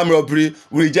reject armed robbery.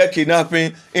 We reject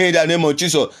kidnapping in the name of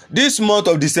Jesus. This month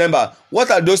of December, what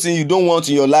are those things you don't want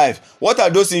in your life? What are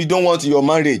those things you don't want in your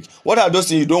marriage? What are those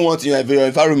things you don't want in your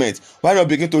environment? Why not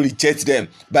begin to reject them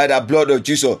by the blood of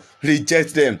Jesus?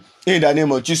 Reject them in the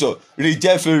name of Jesus.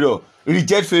 Reject failure.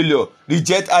 Reject failure.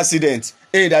 Reject accident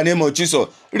in the name of Jesus.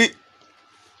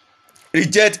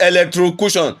 Reject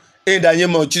electrocution in the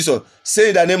name of Jesus. Say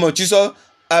in the name of Jesus,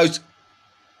 I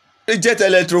reject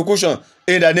electrocution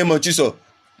in the name of Jesus.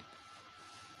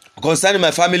 Concerning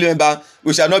my family member,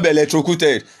 we shall not be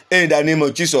electrocuted in the name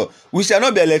of Jesus. We shall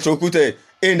not be electrocuted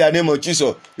in the name of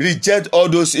Jesus. Reject all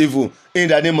those evil in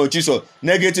the name of Jesus.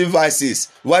 Negative vices,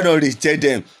 why not reject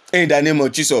them in the name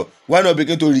of Jesus? Why not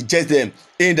begin to reject them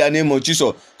in the name of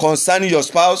Jesus? Concerning your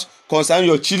spouse, concerning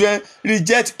your children,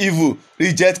 reject evil,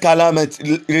 reject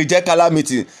calamity,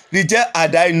 reject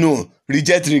had I known,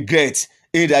 reject regret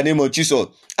in the name of Jesus.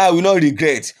 I will not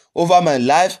regret over my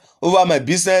life, over my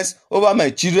business, over my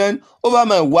children, over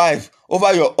my wife,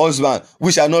 over your husband.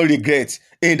 We shall not regret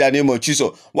in the name of Jesus.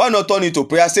 Why not turn it to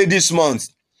prayer? Say this month,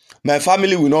 my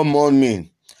family will not mourn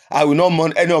me. I will not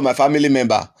mourn any of my family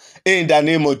member in the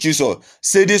name of Jesus.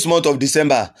 Say this month of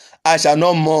December, I shall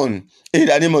not mourn in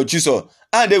the name of Jesus,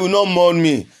 and they will not mourn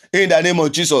me in the name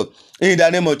of Jesus. In the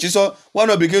name of Jesus, why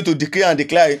not begin to declare and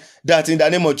declare that in the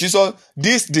name of Jesus,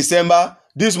 this December,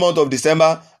 this month of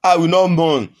December, I will not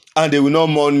mourn and they will not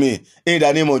mourn me in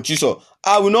the name of Jesus.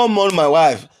 I will not mourn my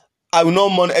wife. I will not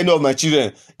mourn any of my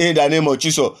children in the name of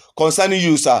Jesus. Concerning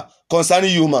you, sir,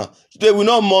 concerning you, man, they will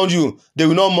not mourn you. They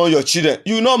will not mourn your children.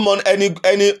 You will not mourn any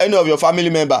of your family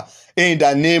member in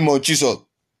the name of Jesus.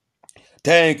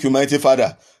 Thank you, mighty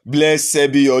Father.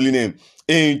 Blessed be your holy name.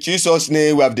 In Jesus'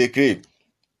 name we have decreed.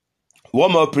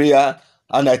 One more prayer,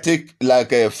 and I take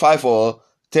like a 5 or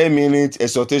 10 minutes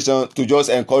exhortation to just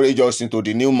encourage us into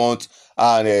the new month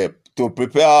and to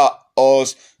prepare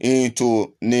us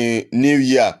into the new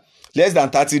year. Less than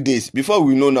 30 days before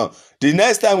we know now. The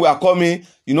next time we are coming,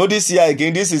 this year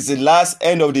again, this is the last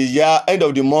end of the year, end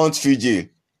of the month vigil.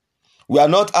 We are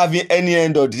not having any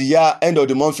end of the year, end of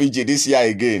the month vigil this year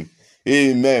again.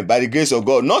 Amen. By the grace of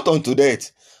God, not unto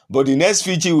death. But the next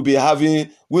vigil we'll be having,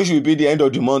 which will be the end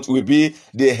of the month, will be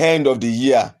the end of the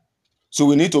year. So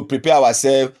we need to prepare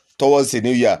ourselves towards the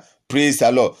new year. Praise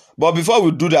the Lord. But before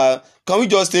we do that, can we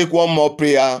just take one more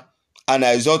prayer and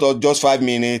I exhort us just 5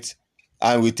 minutes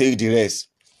and we take the rest.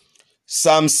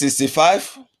 Psalm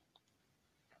 65.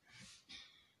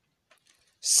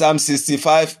 Psalm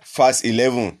 65 verse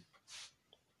 11.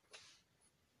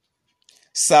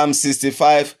 Psalm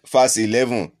 65 verse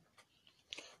 11.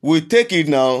 We take it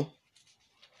now.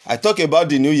 I talk about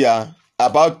the new year,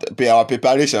 about our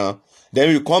preparation. Then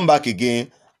we come back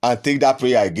again and take that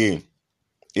prayer again.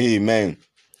 Amen.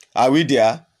 Are we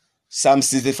there? Psalm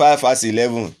 65 verse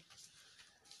 11.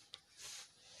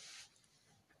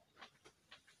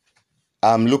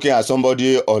 I'm looking at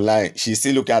somebody online. She's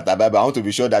still looking at her Bible. I want to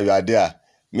be sure that you are there.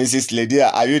 Mrs. Lydia,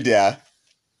 are you there?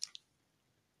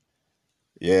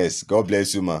 Yes, God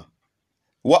bless you, ma.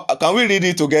 What, can we read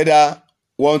it together?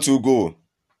 1, 2, go.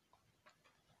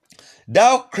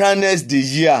 Thou crownest the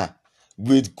year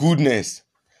with goodness,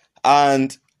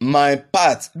 and my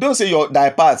path, don't say thy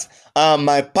path, and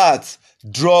my path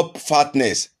drop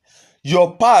fatness.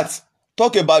 Your path,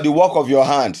 talk about the work of your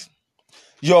hand.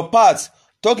 Your path,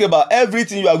 talk about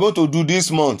everything you are going to do this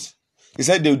month. He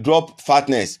said they drop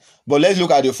fatness. But let's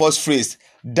look at the first phrase.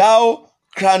 Thou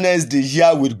crownest the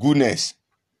year with goodness.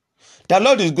 The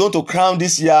Lord is going to crown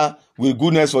this year with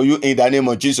goodness for you in the name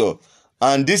of Jesus.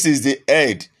 And this is the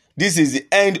end. This is the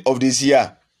end of this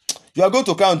year. You are going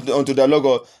to crown unto the Lord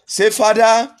God. Say,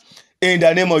 Father, in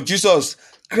the name of Jesus,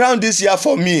 crown this year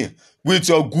for me with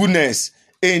your goodness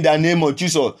in the name of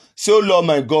Jesus. So, Lord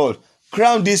my God,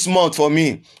 crown this month for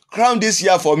me. Crown this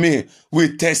year for me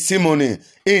with testimony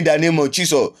in the name of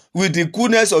Jesus, with the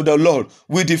goodness of the Lord,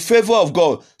 with the favor of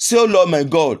God. So, Lord my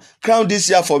God, crown this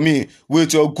year for me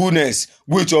with your goodness,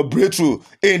 with your breakthrough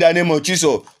in the name of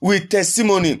Jesus, with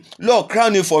testimony. Lord,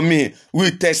 crown it for me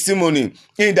with testimony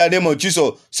in the name of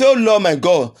Jesus. So, Lord my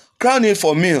God, crown it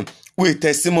for me with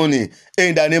testimony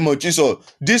in the name of Jesus.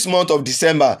 This month of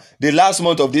December, the last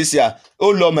month of this year, oh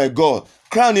Lord my God,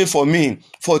 crown it for me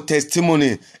for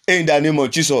testimony in the name of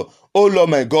Jesus. Oh Lord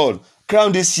my God,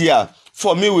 crown this year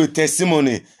for me with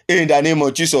testimony in the name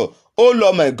of Jesus. Oh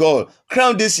Lord my God,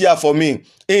 crown this year for me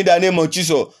in the name of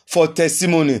Jesus for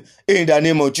testimony in the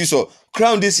name of Jesus.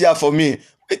 Crown this year for me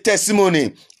with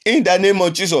testimony in the name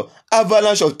of Jesus.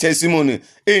 Avalanche of testimony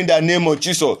in the name of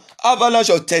Jesus. Avalanche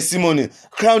of testimony.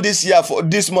 Crown this year for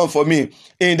this month for me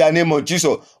in the name of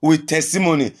Jesus with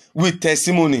testimony, with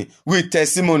testimony, with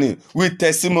testimony, with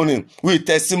testimony, with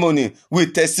testimony,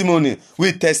 with testimony,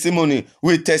 with testimony,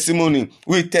 with testimony,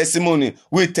 with testimony,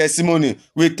 with testimony,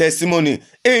 with testimony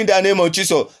in the name of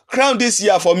Jesus. Crown this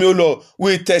year for me, O Lord,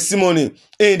 with testimony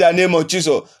in the name of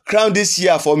Jesus. Crown this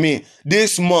year for me,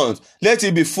 this month. Let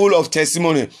it be full of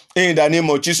testimony in the name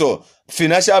of Jesus.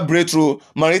 Financial breakthrough,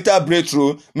 marital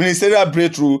breakthrough, ministerial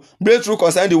breakthrough, breakthrough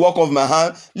concerning the work of my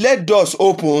hand. Let doors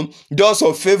open, doors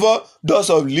of favor, doors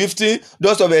of lifting,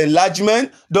 doors of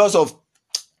enlargement, doors of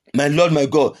my Lord, my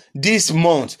God. This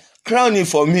month, crown it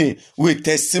for me with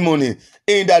testimony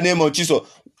in the name of Jesus.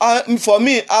 For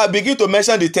me, I begin to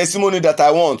mention the testimony that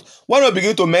I want. When I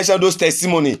begin to mention those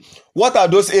testimony, what are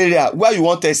those areas where you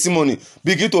want testimony?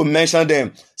 Begin to mention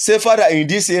them. Say, Father, in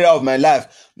this area of my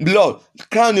life, Lord,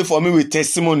 crown it for me with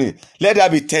testimony. Let there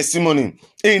be testimony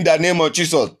in the name of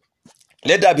Jesus.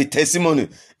 Let there be testimony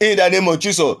in the name of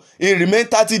Jesus. It remains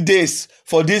 30 days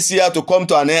for this year to come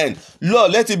to an end.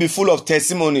 Lord, let it be full of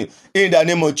testimony in the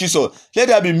name of Jesus. Let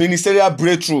there be ministerial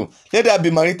breakthrough. Let there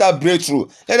be marital breakthrough.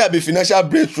 Let there be financial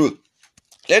breakthrough.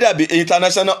 Let there be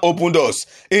international open doors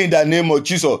in the name of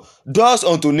Jesus. Doors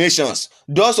unto nations,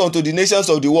 doors unto the nations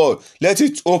of the world. Let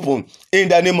it open in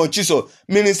the name of Jesus.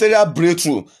 Ministerial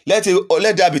breakthrough. Let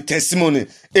there be testimony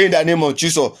in the name of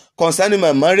Jesus. Concerning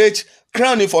my marriage,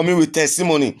 crown it for me with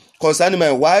testimony. Concerning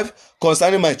my wife,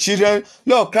 concerning my children,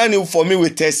 Lord, crown it for me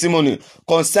with testimony.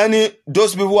 Concerning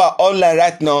those people who are online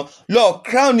right now, Lord,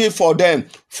 crown it for them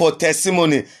for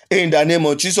testimony in the name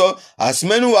of Jesus. As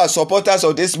many who are supporters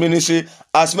of this ministry,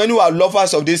 as many who are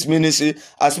lovers of this ministry,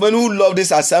 as many who love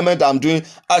this assignment I'm doing,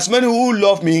 as many who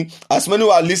love me, as many who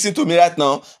are listening to me right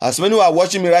now, as many who are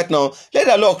watching me right now, let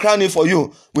the Lord crown it for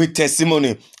you with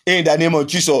testimony in the name of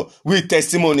Jesus. With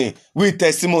testimony, with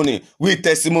testimony, with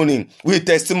testimony, with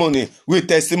testimony, with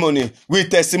testimony, with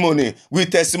testimony,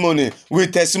 with testimony,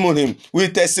 with testimony,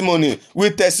 with testimony,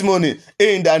 with testimony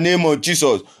in the name of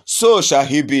Jesus. So shall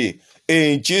he be.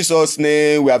 In Jesus'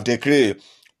 name we have declared.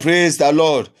 Praise the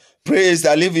Lord. Praise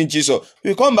the living Jesus.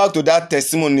 We come back to that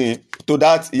testimony, to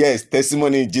that, yes,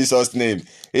 testimony in Jesus' name.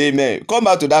 Amen. Come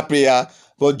back to that prayer,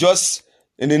 but just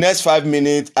in the next 5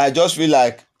 minutes, I just feel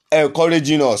like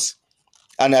encouraging us,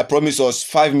 and I promise us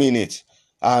 5 minutes,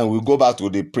 and we'll go back to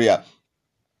the prayer.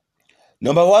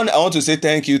 Number one, I want to say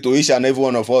thank you to each and every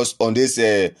one of us on this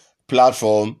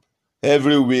platform.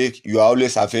 Every week, you are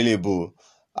always available.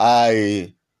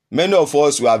 Many of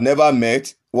us, we have never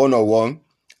met one-on-one.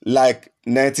 Like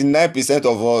 99%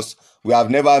 of us, we have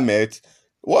never met.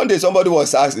 One day, somebody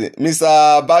was asking,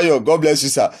 Mr. Bayo, God bless you,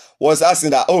 sir, was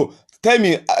asking that, oh, tell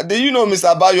me, do you know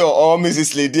Mr. Bayo or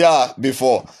Mrs. Lydia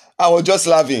before? I was just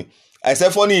laughing. I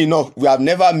said, funny enough, we have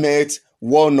never met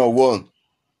one-on-one.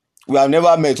 We have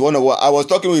never met one-on-one. I was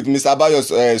talking with Mr. Bayo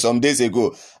some days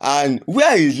ago, and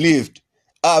where he lived,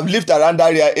 I've lived around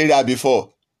that area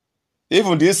before.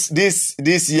 Even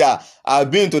this year, I've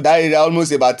been to that area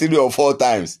almost about 3 or 4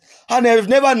 times. And I've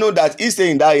never known that he's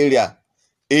staying in that area.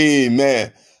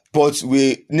 Amen. but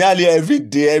we nearly every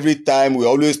day, every time we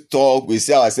always talk, we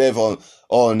see ourselves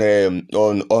on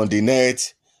the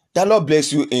net. The Lord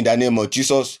bless you in the name of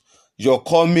Jesus. You're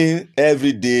coming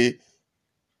every day.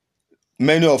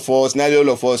 Many of us, nearly all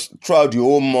of us, throughout the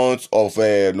whole month of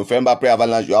November prayer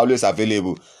avalanche, you're always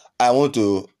available. I want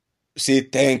to say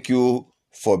thank you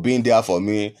for being there for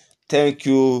me. Thank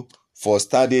you for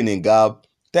standing in gap.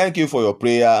 Thank you for your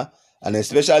prayer, and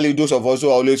especially those of us who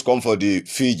always come for the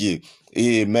Fiji.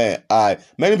 Amen.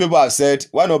 Many people have said,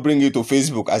 why not bring it to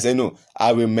Facebook? I said, no,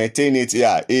 I will maintain it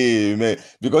here. Amen.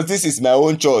 Because this is my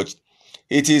own church.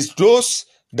 It is those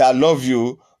that love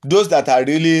you, those that are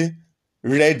really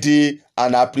ready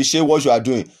and appreciate what you are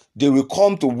doing. They will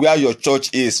come to where your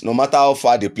church is, no matter how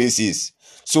far the place is.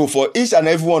 So for each and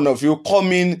every one of you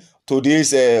coming to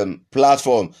this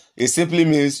platform, it simply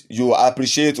means you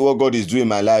appreciate what God is doing in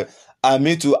my life. And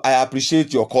me too, I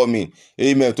appreciate your coming.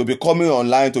 Amen. To be coming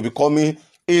online, to be coming,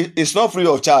 it's not free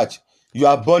of charge. You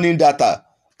are burning data,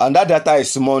 and that data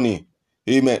is money.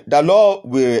 Amen. The Lord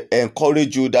will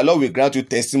encourage you. The Lord will grant you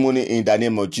testimony in the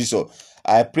name of Jesus.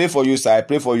 I pray for you, sir. I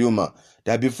pray for you, ma,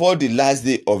 that before the last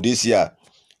day of this year,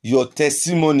 your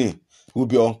testimony will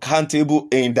be uncountable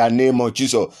in the name of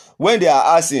Jesus. When they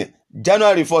are asking,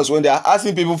 January 1st, when they are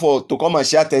asking people to come and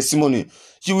share testimony,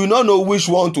 you will not know which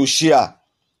one to share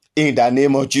in the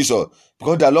name of Jesus,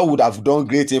 because the Lord would have done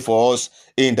great things for us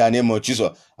in the name of Jesus.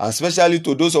 And especially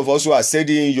to those of us who are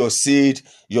sending your seed,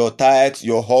 your tithe,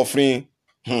 your offering.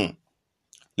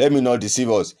 Let me not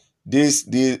deceive us. With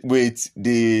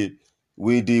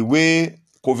the way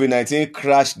COVID-19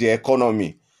 crashed the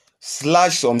economy,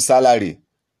 slash some salary.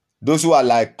 Those who are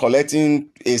like collecting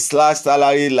a slash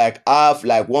salary, like half,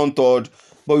 like 1/3,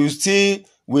 but you still,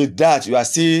 with that, you are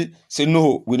still saying,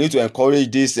 no, we need to encourage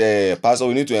this pastor,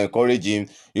 we need to encourage him,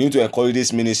 you need to encourage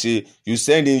this ministry. You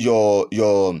send in your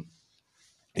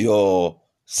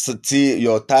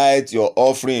tithe, your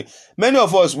offering. Many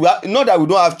of us, not that we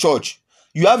don't have church.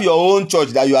 You have your own church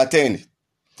that you attend.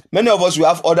 Many of us, we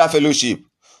have other fellowship,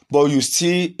 but you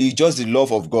see, it's just the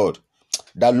love of God.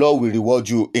 The Lord will reward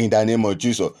you in the name of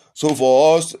Jesus. So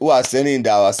for us who are sending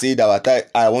our seed, our tithe,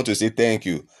 I want to say thank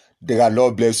you. The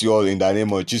Lord bless you all in the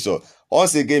name of Jesus.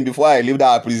 Once again, before I leave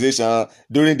that appreciation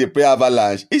during the prayer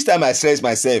avalanche, each time I stress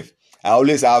myself, I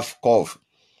always have cough.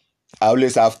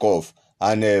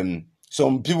 And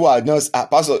some people are just,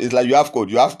 pastor, it's like you have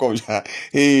cold.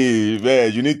 Hey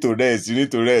man, you need to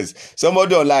rest.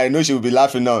 Somebody online, I know she will be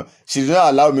laughing now. She did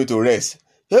not allow me to rest.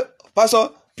 Hey, pastor,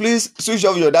 please switch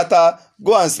off your data,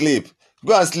 go and sleep.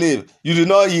 You did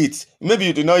not eat. Maybe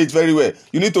you did not eat very well.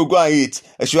 You need to go and eat.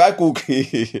 Should I cook?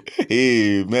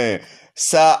 Hey man,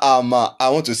 sir, I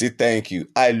want to say thank you.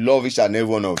 I love each and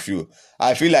every one of you.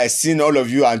 I feel like seeing all of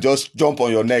you and just jump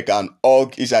on your neck and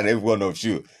hug each and every one of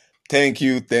you. Thank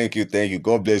you.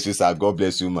 God bless you, sir. God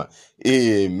bless you, man.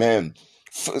 Amen.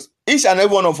 Each and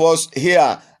every one of us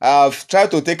here, I've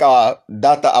tried to take our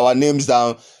data, our names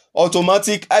down.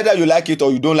 Automatic, either you like it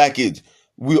or you don't like it.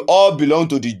 We all belong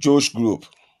to the Josh group.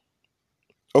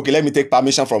 Okay, let me take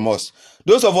permission from us.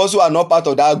 Those of us who are not part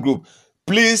of that group,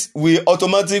 please, we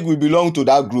belong to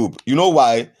that group. You know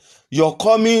why? You're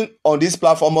coming on this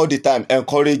platform all the time.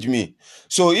 Encourage me.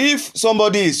 So if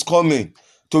somebody is coming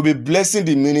to be blessing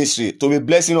the ministry, to be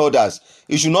blessing others,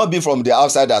 it should not be from the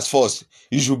outsiders first.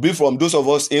 It should be from those of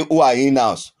us who are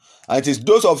in-house. And it is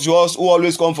those of us who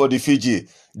always come for the Fiji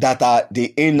that are the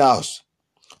in-house.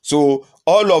 So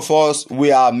all of us,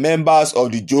 we are members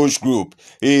of the Josh group.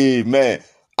 Amen.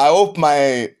 I hope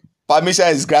my permission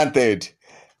is granted.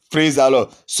 Praise the Lord.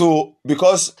 So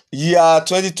because year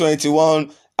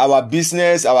 2021, our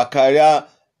business, our career,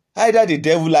 either the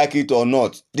devil like it or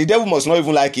not, the devil must not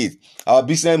even like it. Our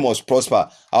business must prosper.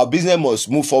 Our business must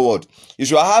move forward.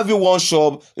 If you are having one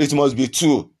shop, it must be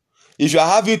 2. If you are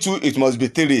having 2, it must be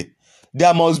 3.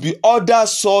 There must be other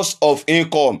source of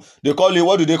income. They call it,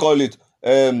 what do they call it?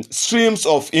 Streams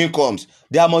of incomes.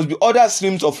 There must be other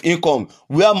streams of income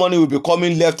where money will be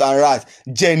coming left and right,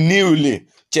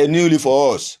 genuinely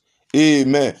for us.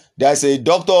 Amen. There's a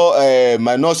doctor,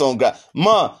 my nurse on ground.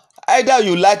 Ma, either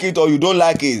you like it or you don't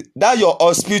like it. That's your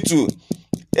hospital.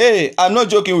 Hey, I'm not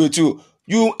joking with you.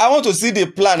 I want to see the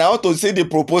plan. I want to see the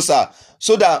proposal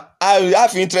so that I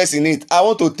have interest in it. I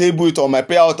want to table it on my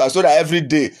prayer altar so that every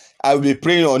day I will be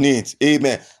praying on it.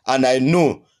 Amen. And I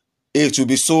know it will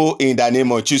be so in the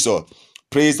name of Jesus.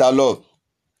 Praise the Lord.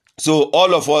 So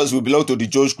all of us will belong to the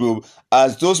Josh group.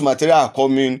 As those materials are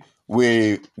coming,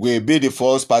 we will be the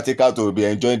first partaker to be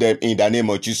enjoying them in the name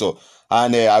of Jesus.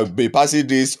 And I will be passing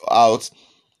this out.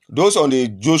 Those on the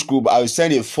Josh group, I will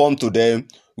send a form to them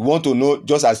We want to know,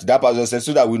 just as that person said,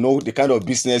 so that we know the kind of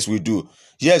business we do.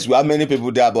 Yes, we have many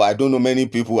people there, but I don't know many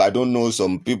people. I don't know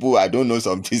some people. I don't know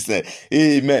some business.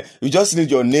 Amen. You just need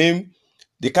your name,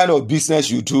 the kind of business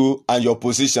you do, and your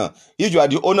position. If you are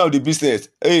the owner of the business,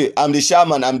 hey, I'm the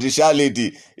chairman, I'm the chair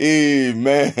lady.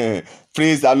 Amen.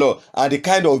 Praise the Lord. And the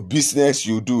kind of business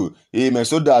you do. Amen.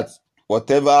 So that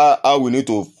whatever, how we need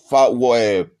to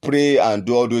pray and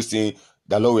do all those things,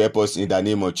 the Lord will help us in the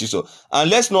name of Jesus. And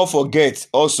let's not forget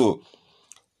also,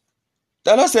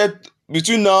 the Lord said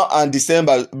between now and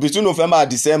December, between November and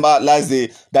December, last day,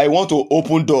 that He want to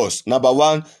open doors. Number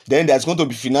one, then there's going to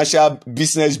be financial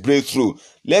business breakthrough.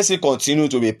 Let's continue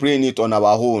to be praying it on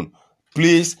our own.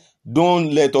 Please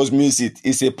don't let us miss it.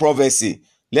 It's a prophecy.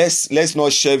 Let's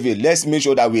not shove it. Let's make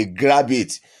sure that we grab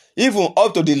it. Even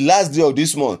up to the last day of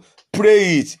this month,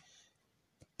 pray it.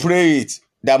 Pray it.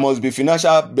 There must be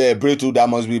financial breakthrough. There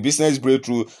must be business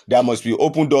breakthrough. There must be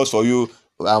open doors for you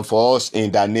and for us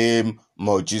in the name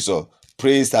of Jesus.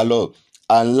 Praise the Lord.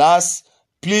 And last,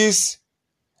 please,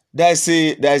 there's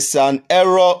an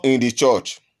error in the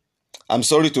church. I'm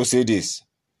sorry to say this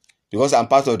because I'm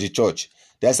part of the church.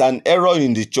 There's an error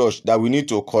in the church that we need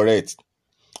to correct.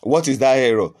 What is that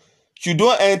error? You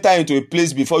don't enter into a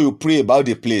place before you pray about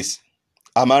the place.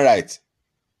 Am I right?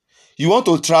 You want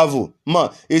to travel, man.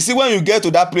 You see, when you get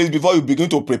to that place before you begin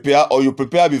to prepare, or you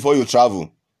prepare before you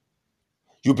travel,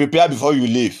 you prepare before you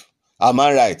leave. Am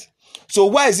I right? So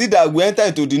why is it that we enter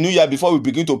into the new year before we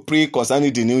begin to pray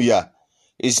concerning the new year?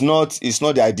 It's not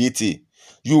the identity.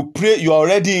 You pray, you're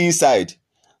already inside.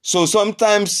 So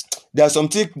sometimes there's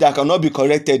something that cannot be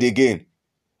corrected again.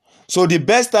 So the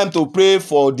best time to pray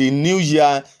for the new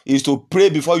year is to pray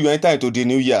before you enter into the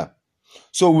new year.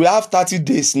 So we have 30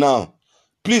 days now.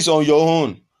 Please, on your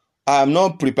own. I am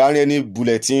not preparing any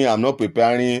bulletin. I'm not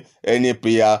preparing any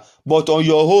prayer. But on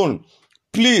your own,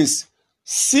 please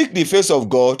seek the face of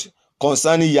God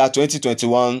concerning year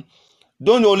 2021.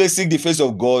 Don't only seek the face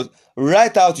of God.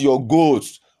 Write out your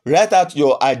goals. Write out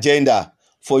your agenda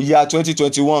for year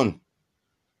 2021.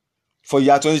 For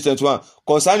year 2021.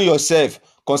 Concerning yourself.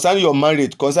 Concerning your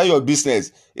marriage. Concerning your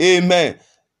business. Amen.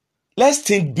 Let's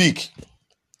think big.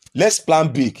 Let's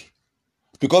plan big.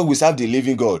 Because we serve the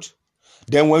living God.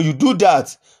 Then when you do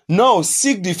that, now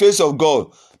seek the face of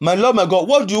God. My Lord, my God,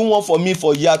 what do you want for me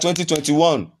for year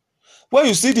 2021? When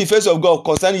you see the face of God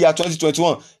concerning year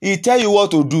 2021, He tell you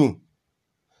what to do.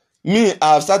 Me,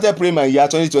 I have started praying my year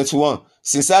 2021.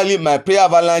 Sincerely, my prayer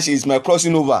avalanche is my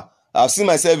crossing over. I've seen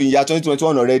myself in year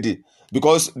 2021 already.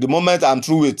 Because the moment I'm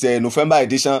through with November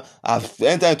edition, I've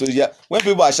entered into the year. When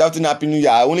people are shouting Happy New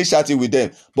Year, I only shout it with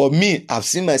them. But me, I've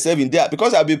seen myself in there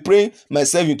because I've been praying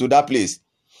myself into that place.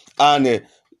 And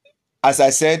as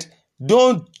I said,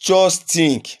 don't just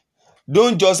think.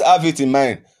 Don't just have it in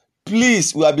mind.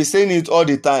 Please, we have been saying it all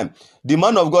the time. The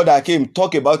man of God that came,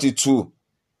 talk about it too.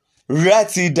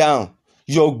 Write it down.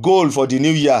 Your goal for the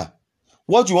new year.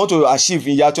 What you want to achieve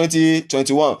in year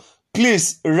 2021.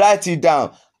 Please write it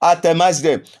down. Itemize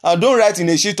them. And don't write in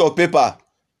a sheet of paper.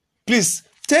 Please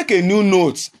take a new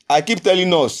note. I keep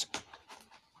telling us.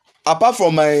 Apart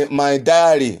from my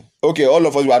diary. Okay, all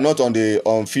of us we are not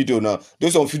on video now.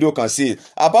 Those on video can see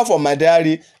it. Apart from my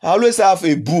diary, I always have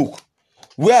a book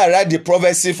where I write the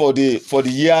prophecy for the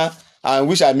year and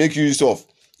which I make use of.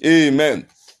 Amen.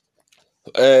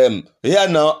 Here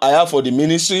now I have for the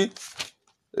ministry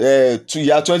to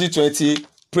year 2020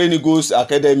 Praying Eagles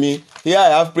Academy. Here I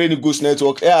have Praying Eagles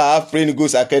Network. Here I have Praying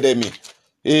Eagles Academy.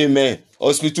 Amen.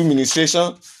 Hospital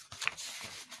ministration.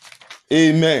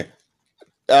 Amen.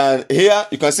 And here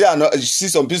you can see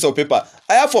some piece of paper.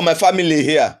 I have for my family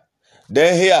here.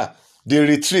 Then here the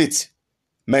retreat,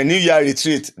 my New Year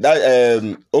retreat.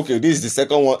 That okay, this is the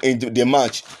second one in the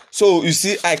March. So you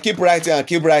see, I keep writing and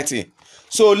keep writing.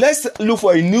 So let's look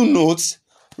for a new note.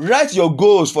 Write your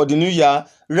goals for the new year.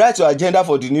 Write your agenda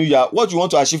for the new year. What you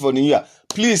want to achieve for the new year.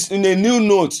 Please, in a new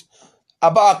note,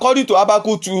 according to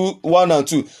Habakkuk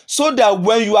 2:1-2, so that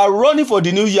when you are running for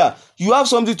the new year, you have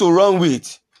something to run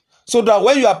with. So that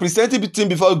when you are presenting things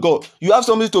before God, you have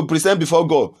something to present before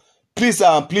God. Please,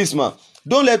 please, man,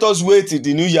 don't let us wait till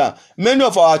the new year. Many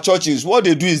of our churches, what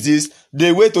they do is this: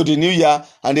 they wait till the new year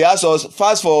and they ask us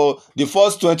fast for the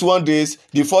first 21 days,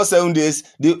 the first 7 days.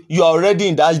 You are already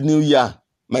in that new year,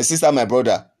 my sister, my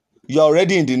brother. You are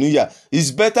already in the new year.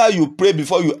 It's better you pray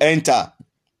before you enter.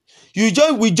 We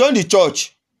join the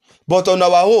church, but on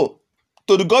our own,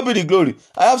 to the God be the glory.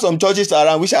 I have some churches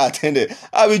around which I attended.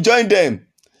 I will join them.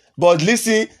 But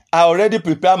listen, I already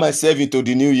prepare myself into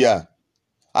the new year.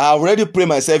 I already pray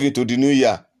myself into the new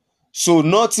year. So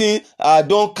nothing, I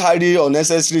don't carry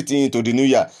unnecessary thing into the new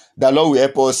year. The Lord will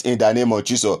help us in the name of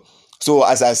Jesus. So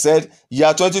as I said,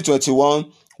 year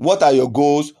 2021, what are your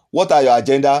goals? What are your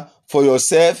agenda for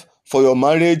yourself, for your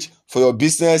marriage, for your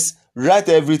business? Write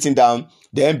everything down,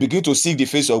 then begin to seek the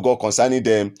face of God concerning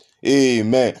them.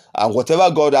 Amen. And whatever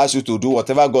God asks you to do,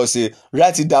 whatever God say,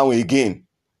 write it down again.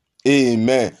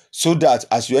 Amen. So that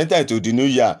as you enter into the new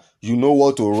year, you know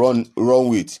what to run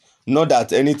with. Not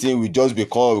that anything will just be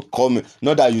coming.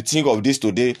 Not that you think of this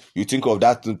today, you think of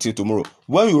that thing tomorrow.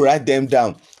 When you write them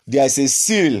down, there is a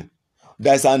seal,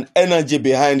 there's an energy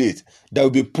behind it that will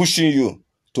be pushing you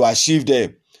to achieve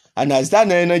them. And as that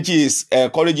energy is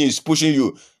encouraging, is pushing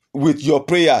you with your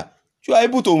prayer, you are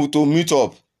able to meet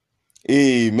up.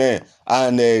 Amen.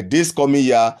 And this coming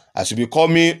year, I should be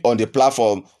coming on the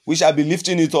platform. We shall be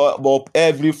lifting it up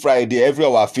every Friday, every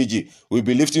hour. Fiji, we'll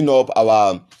be lifting up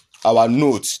our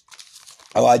notes,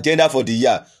 our agenda for the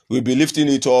year. We'll be lifting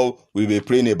it up. We'll be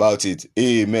praying about it.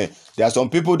 Amen. There are some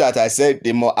people that I said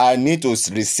I need to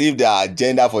receive the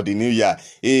agenda for the new year.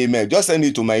 Amen. Just send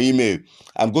it to my email.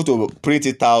 I'm going to print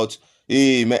it out.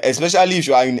 Amen. Especially if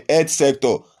you are in health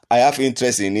sector, I have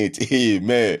interest in it.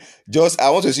 Amen. I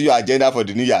want to see your agenda for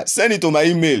the new year. Send it to my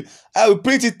email. I will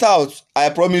print it out. I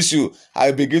promise you. I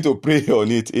will begin to pray on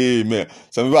it. Amen.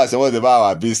 Some people are saying, what about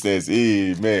our business?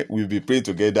 Amen. We'll be praying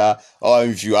together. Or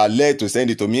if you are led to send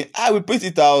it to me, I will print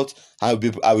it out. I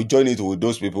will join it with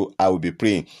those people. I will be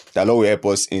praying. The Lord will help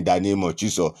us in the name of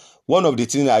Jesus. One of the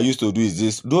things I used to do is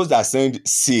this. Those that send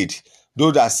seed,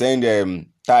 those that send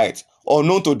tithe,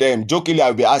 unknown to them, jokingly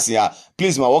I'll be asking her,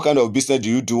 please ma, what kind of business do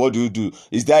you do? What do you do?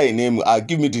 Is there a name?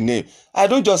 Give me the name. I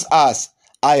don't just ask.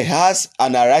 I ask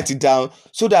and I write it down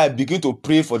so that I begin to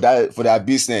pray for their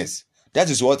business.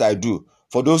 That is what I do.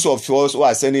 For those of us who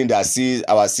are sending their seed,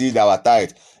 our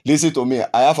tithe, listen to me.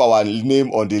 I have our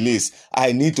name on the list.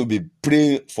 I need to be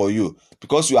praying for you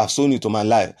because you have sown into my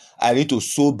life. I need to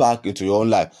sow back into your own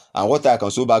life. And what I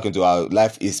can sow back into our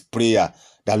life is prayer.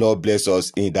 The Lord bless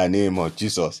us in the name of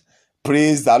Jesus.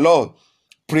 Praise the Lord.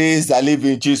 Praise the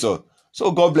living Jesus. So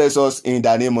God bless us in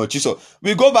the name of Jesus.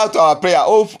 We go back to our prayer.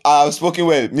 Hope I have spoken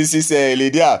well, Mrs.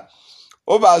 Lydia.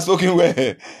 Hope I have spoken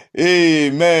well.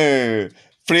 Amen.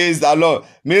 Praise the Lord.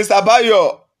 Minister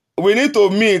Bayo, we need to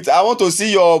meet. I want to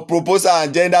see your proposal and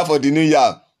agenda for the new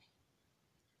year.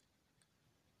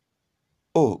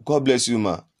 Oh, God bless you,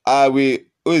 ma.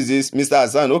 Who is this? Mr.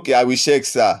 Hassan. Okay, I will check,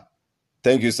 sir.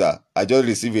 Thank you, sir. I just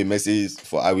received a message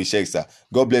for I will check, sir.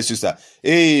 God bless you, sir.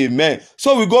 Amen.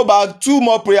 So we go back. 2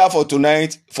 more prayer for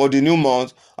tonight, for the new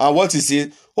month. And what is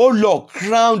it? Oh Lord,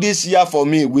 crown this year for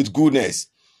me with goodness.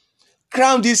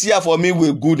 Crown this year for me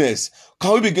with goodness.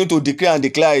 Can we begin to declare and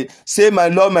declare it? Say, my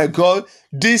Lord, my God,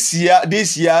 this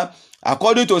year,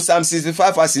 according to Psalm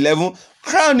 65 verse 11,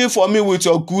 crown it for me with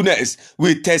your goodness,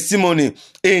 with testimony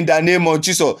in the name of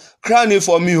Jesus. Crown it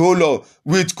for me, oh Lord,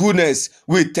 with goodness,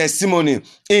 with testimony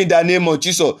in the name of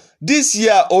Jesus. This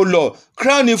year, oh Lord,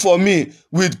 crown it for me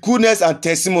with goodness and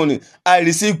testimony. I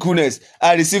receive goodness.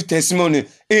 I receive testimony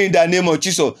in the name of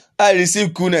Jesus. I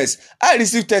receive goodness. I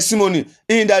receive testimony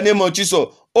in the name of Jesus.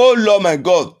 Oh Lord, my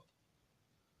God.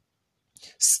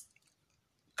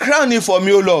 Crown it for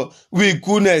me, O Lord, with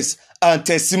goodness and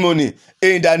testimony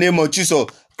in the name of Jesus.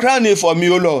 Crown it for me,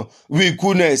 O Lord, with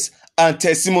goodness and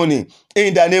testimony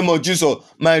in the name of Jesus.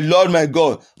 My Lord, my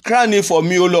God, crown it for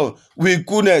me, O Lord, with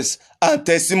goodness and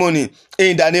testimony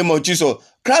in the name of Jesus.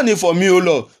 Crown it for me, O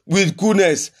Lord, with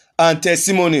goodness and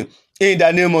testimony in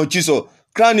the name of Jesus.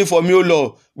 Crown it for me, O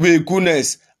Lord, with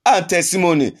goodness and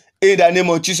testimony in the name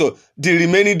of Jesus. The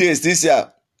remaining days this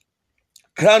year,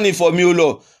 crown it for me, O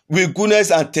Lord, with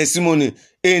goodness and testimony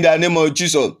in the name of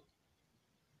Jesus.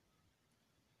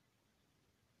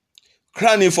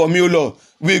 Crown it for me, O Lord,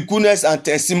 with goodness and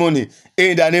testimony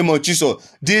in the name of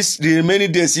Jesus. The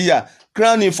remaining days here,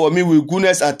 crown it for me with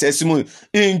goodness and testimony.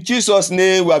 In Jesus'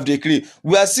 name we have decreed.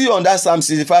 We are still on that Psalm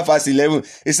 65 verse 11.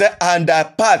 It said, and thy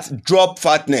path drop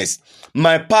fatness.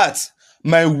 My path,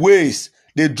 my ways,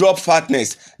 they drop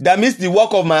fatness. That means the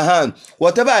work of my hand,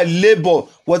 whatever I labor,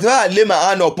 whatever I lay my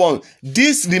hand upon,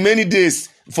 these remaining days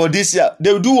for this year,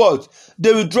 they will do what?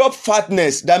 They will drop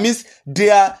fatness. That means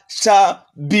there shall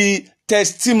be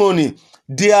testimony.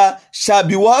 There shall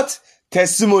be what?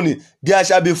 Testimony. There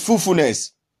shall be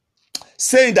fruitfulness.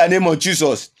 Say in the name of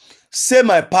Jesus. Say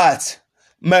my path,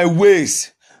 my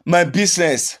ways, my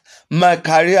business, my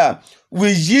career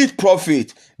will yield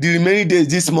profit the remaining days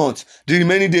this month, the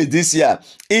remaining days this year.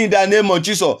 In the name of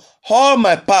Jesus, all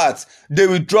my paths, they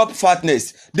will drop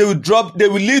fatness. They will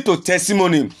lead to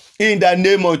testimony. In the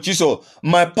name of Jesus,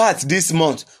 my paths this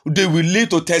month, they will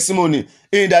lead to testimony.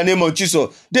 In the name of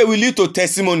Jesus, they will lead to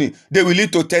testimony. They will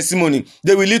lead to testimony.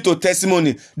 They will lead to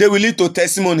testimony. They will lead to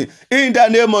testimony. In the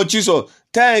name of Jesus,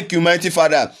 Thank you, mighty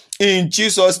Father. In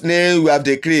Jesus' name we have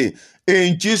decreed.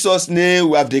 In Jesus' name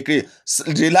we have decreed.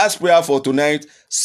 The last prayer for tonight